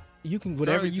 You can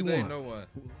whatever you today, want. No one.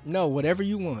 No, whatever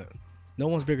you want. No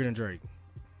one's bigger than Drake.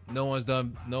 No one's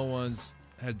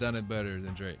has done it better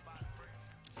than Drake.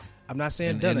 I'm not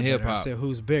saying done it better. I said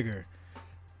who's bigger.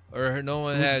 Or no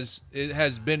one has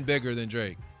been bigger than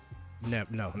Drake. No,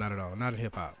 not at all. Not in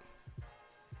hip hop.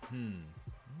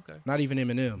 Okay. Not even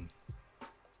Eminem.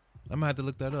 I'm gonna have to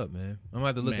look that up, man. I'm gonna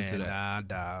have to look into that.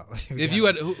 Nah. If you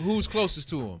had, who's closest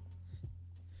to him?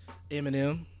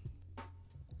 Eminem.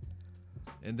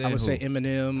 And then I would say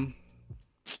Eminem.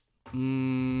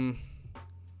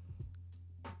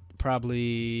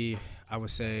 Probably, I would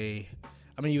say.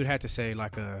 I mean, you would have to say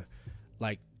like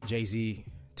Jay-Z,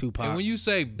 Tupac. And when you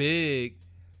say big,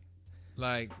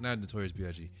 not Notorious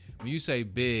B.I.G. When you say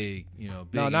big, big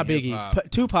no, not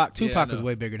Biggie. Tupac is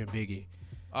way bigger than Biggie.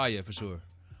 Oh yeah, for sure.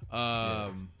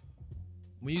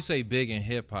 When you say big in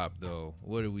hip hop, though,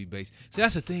 what are we basing? See,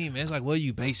 that's the thing, man. It's what are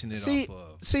you basing it off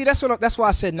of? See, that's why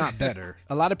I said not better.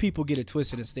 A lot of people get it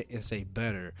twisted and say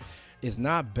better. It's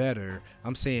not better.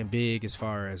 I'm saying big as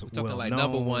far as we're talking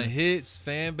number one hits,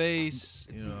 fan base,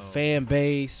 fan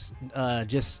base,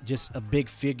 just a big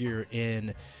figure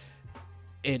in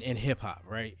hip hop,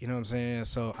 right? You know what I'm saying?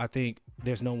 So I think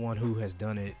there's no one who has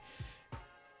done it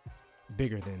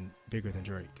bigger than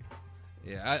Drake.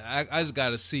 Yeah, I just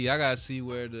gotta see. I gotta see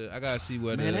where man,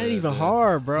 that ain't even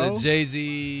hard, bro. The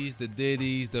Jay-Z's, the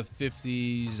Diddy's, the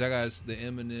 50s. the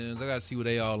Eminems. I gotta see where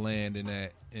they all land in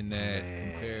that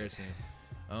comparison.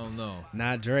 I don't know.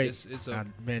 Not Drake. It's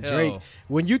man, Drake.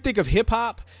 When you think of hip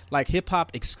hop, hip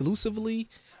hop exclusively,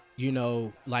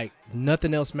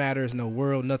 nothing else matters in the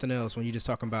world. Nothing else. When you're just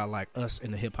talking about us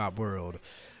in the hip hop world,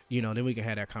 then we can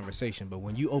have that conversation. But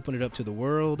when you open it up to the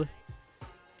world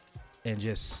and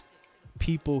just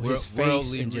people, his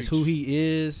face, and just who he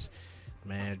is,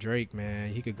 man, Drake, man,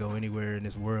 he could go anywhere in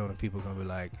this world and people gonna be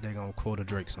they're gonna quote a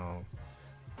Drake song.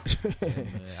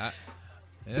 I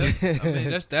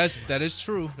mean that is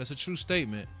true. That's a true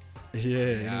statement.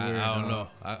 Yeah, I don't know.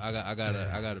 I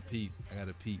gotta peep.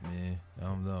 Man. I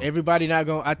don't know. Everybody not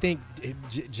going. I think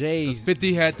Jay's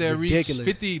 50 had that ridiculous.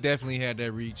 Reach. 50 definitely had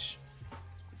that reach.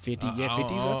 50,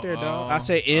 50's up there, dog. I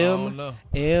say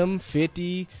M,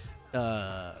 50,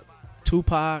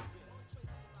 Tupac.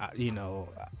 I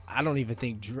don't even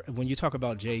think when you talk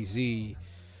about Jay-Z,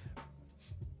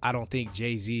 I don't think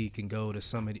Jay-Z can go to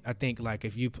somebody. I think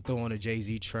if you throw on a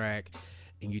Jay-Z track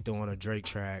and you throw on a Drake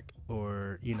track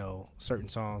or, you know, certain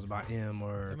songs by M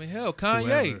or I mean, hell, Kanye.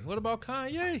 whoever. What about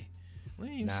Kanye? We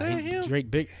ain't even Nah, saying him.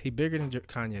 Drake he bigger than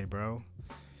Kanye, bro.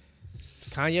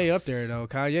 Kanye up there though.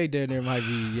 Kanye down there might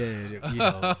be, you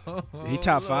know, he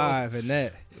top 5 in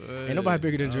that. Ain't nobody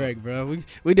bigger than Drake, bro.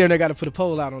 We down there got to put a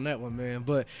poll out on that one, man.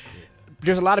 But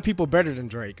there's a lot of people better than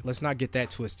Drake. Let's not get that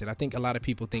twisted. I think a lot of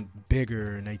people think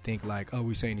bigger and they think like, oh,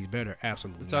 we're saying he's better.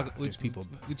 Absolutely not. There's people.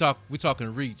 We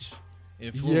talking reach,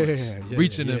 influence, Yeah,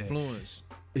 reach and yeah. influence.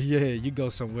 Yeah, you go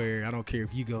somewhere. I don't care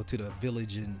if you go to the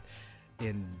village in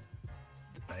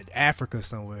Africa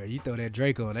somewhere. You throw that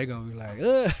Drake on, they gonna be like,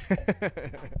 yeah.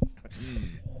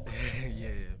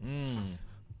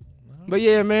 But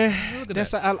yeah, man,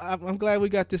 that's I'm glad we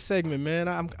got this segment, man.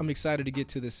 I'm excited to get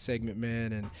to this segment,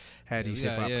 man, and have these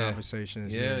hip hop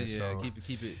conversations. Yeah. So, Keep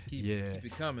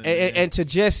it coming. And to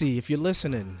Jesse, if you're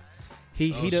listening,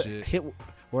 he shit. hit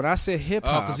when I said hip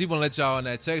Oh, hop. because he want to let y'all in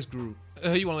that text group.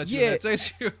 He want to let you in that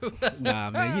text group.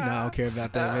 Nah, man, you know I don't care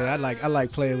about that, man. I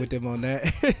like playing with them on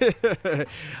that.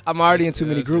 I'm already in too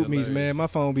many group meets, man. My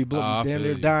phone be damn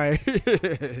near dying.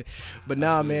 But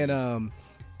nah, man.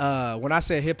 When I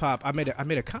said hip hop, I made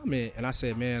a comment and I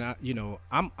said, man,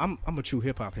 I'm a true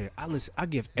hip hop head. I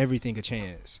give everything a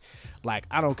chance. Like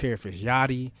I don't care if it's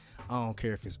Yachty, I don't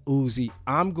care if it's Uzi.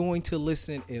 I'm going to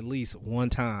listen at least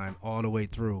one time all the way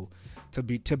through to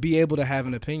be able to have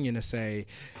an opinion to say,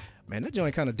 man, that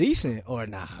joint kind of decent, or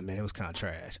nah, man, it was kind of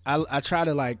trash. I try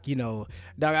to dog,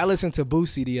 I listened to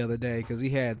Boosie the other day because he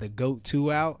had the GOAT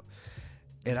 2 out,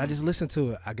 and I just listened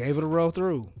to it. I gave it a roll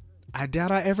through. I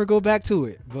doubt I ever go back to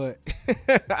it, but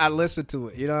I listened to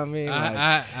it. You know what I mean?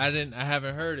 I haven't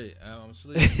heard it. I'm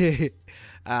asleep.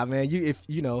 Man, if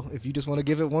you just want to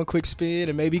give it one quick spin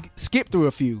and maybe skip through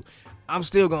a few, I'm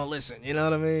still gonna listen. You know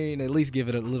what I mean? At least give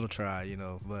it a little try. You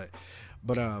know, but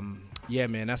yeah,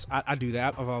 man, I do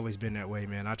that. I've always been that way,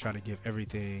 man. I try to give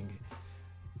everything,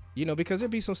 because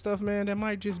there'd be some stuff, man, that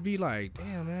might just be like,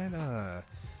 damn, man,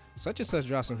 such and such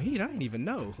dropped some heat. I didn't even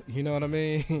know. You know what I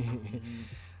mean?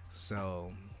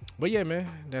 So, but yeah, man,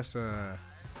 that's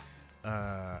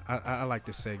I like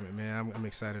this segment, man. I'm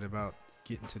excited about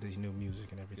getting to this new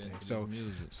music and everything. So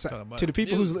to the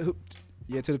people to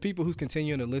the people who's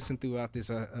continuing to listen throughout this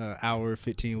hour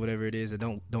 15, whatever it is, that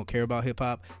don't care about hip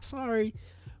hop, sorry.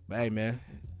 But hey, man,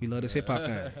 we love this hip hop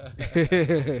thing.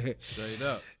 Straight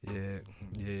up. Yeah.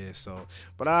 So,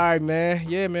 but all right, man.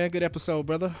 Yeah, man. Good episode,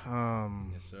 brother.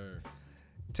 Yes, sir.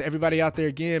 To everybody out there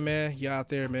again, man, y'all out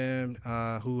there, man,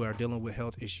 who are dealing with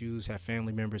health issues, have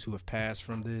family members who have passed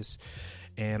from this,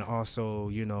 and also,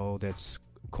 that's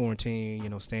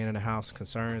quarantine, staying in the house,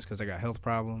 concerns because they got health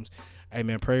problems. Hey,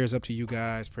 man, prayers up to you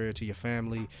guys, prayer to your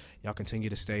family. Y'all continue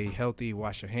to stay healthy,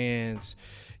 wash your hands,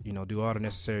 do all the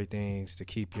necessary things to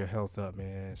keep your health up,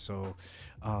 man. So,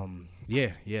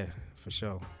 yeah, for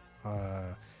sure.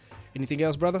 Anything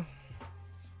else, brother?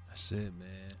 That's it,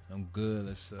 man. I'm good.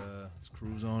 Let's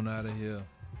cruise on out of here.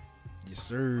 Yes,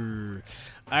 sir.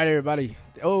 All right, everybody.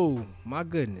 Oh, my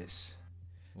goodness.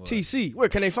 What? TC, where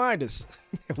can they find us?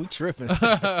 We tripping.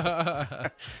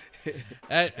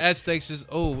 At Stakes is.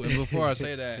 Oh, and before I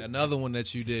say that, another one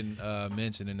that you didn't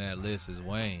mention in that list is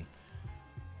Wayne.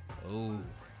 Oh.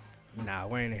 Nah,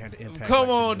 Wayne ain't had the impact. Come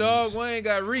on, dog. Wayne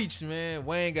got reached, man.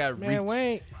 Wayne got reached.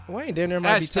 Wayne down there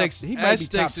might be top. He might be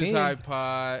top 10.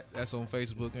 iPod. That's on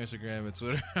Facebook, Instagram, and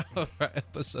Twitter.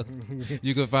 Episode.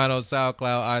 You can find on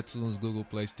SoundCloud, iTunes, Google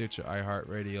Play, Stitcher,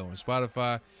 iHeartRadio, and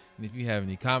Spotify. And if you have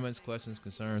any comments, questions,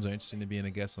 concerns, or interested in being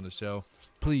a guest on the show,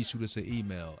 please shoot us an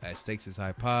email at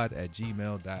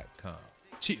stakesishighpod@gmail.com.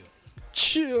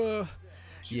 Chill.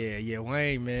 Yeah,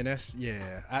 Wayne, man,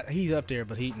 he's up there,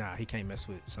 but he can't mess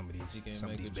with some of these big dogs.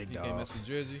 He can't mess with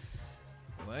Drizzy.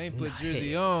 Wayne put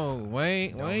Drizzy on.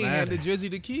 Wayne had the Drizzy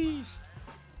the keys.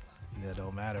 Yeah,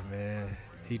 don't matter, man.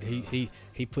 He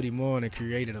put him on and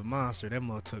created a monster. That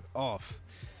mother took off.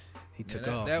 He took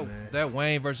off, man. That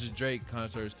Wayne versus Drake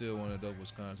concert is still one of the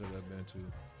dopest concerts I've been to.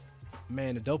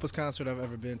 Man, the dopest concert I've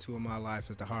ever been to in my life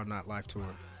is the Hard Knock Life Tour.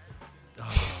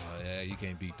 Oh, yeah, you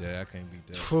can't beat that. I can't beat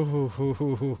that.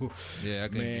 Yeah, I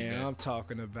can't beat that. Man, I'm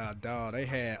talking about, dog. They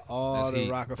had all the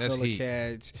Rockefeller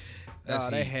cats.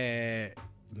 They had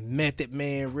Method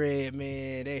Man,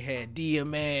 Redman. They had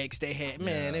DMX. They had,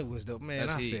 man, it was the, man,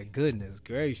 I said, goodness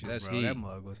gracious, bro. That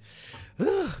mug was,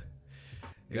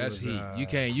 that's heat. You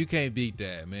can't beat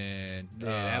that, man. Yeah,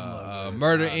 that mug was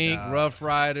Murder Inc., Rough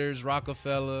Riders,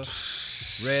 Rockefeller,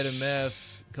 Red MF.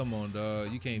 Come on,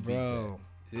 dog. You can't beat that.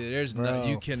 There's no,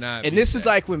 you cannot. And this is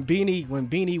like when Beanie wasn't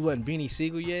Beanie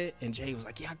Siegel yet, and Jay was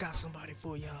like, "Yeah, I got somebody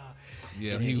for y'all."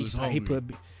 Yeah, and he was hungry.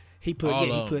 He put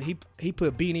he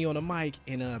put Beanie on the mic,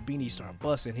 and Beanie started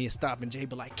busting. He'd stop, and Jay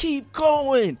be like, "Keep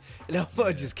going," and that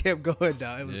fuck just kept going,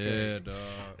 dog. It was crazy. Dog.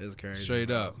 It was crazy.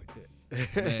 Straight up, man.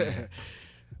 Yeah,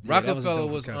 Rockefeller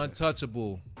was concept.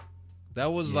 untouchable.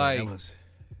 That was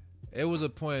it was a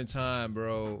point in time,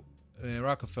 bro. Man,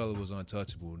 Rockefeller was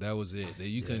untouchable. That was it.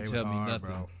 You couldn't tell me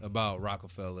nothing about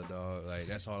Rockefeller, dog. Like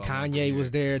that's all. Kanye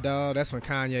was there, dog. That's when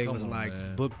Kanye was like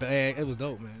man. book bag. It was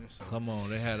dope, man. So. Come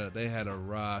on, they had a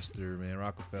roster, man.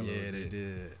 Rockefeller. Yeah, was they it.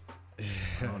 did.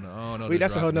 I don't know.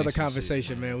 That's a whole nother Roc Nation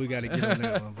conversation, shit, man. We got to get on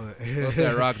that one. But fuck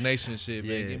that Roc Nation shit,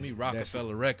 man. Yeah, Give me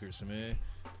Rockefeller Records, man.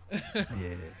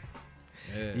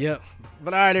 Yeah. Yep.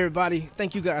 But all right, everybody.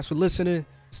 Thank you guys for listening.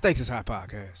 Stakes is High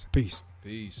Podcast. Peace.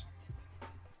 Peace.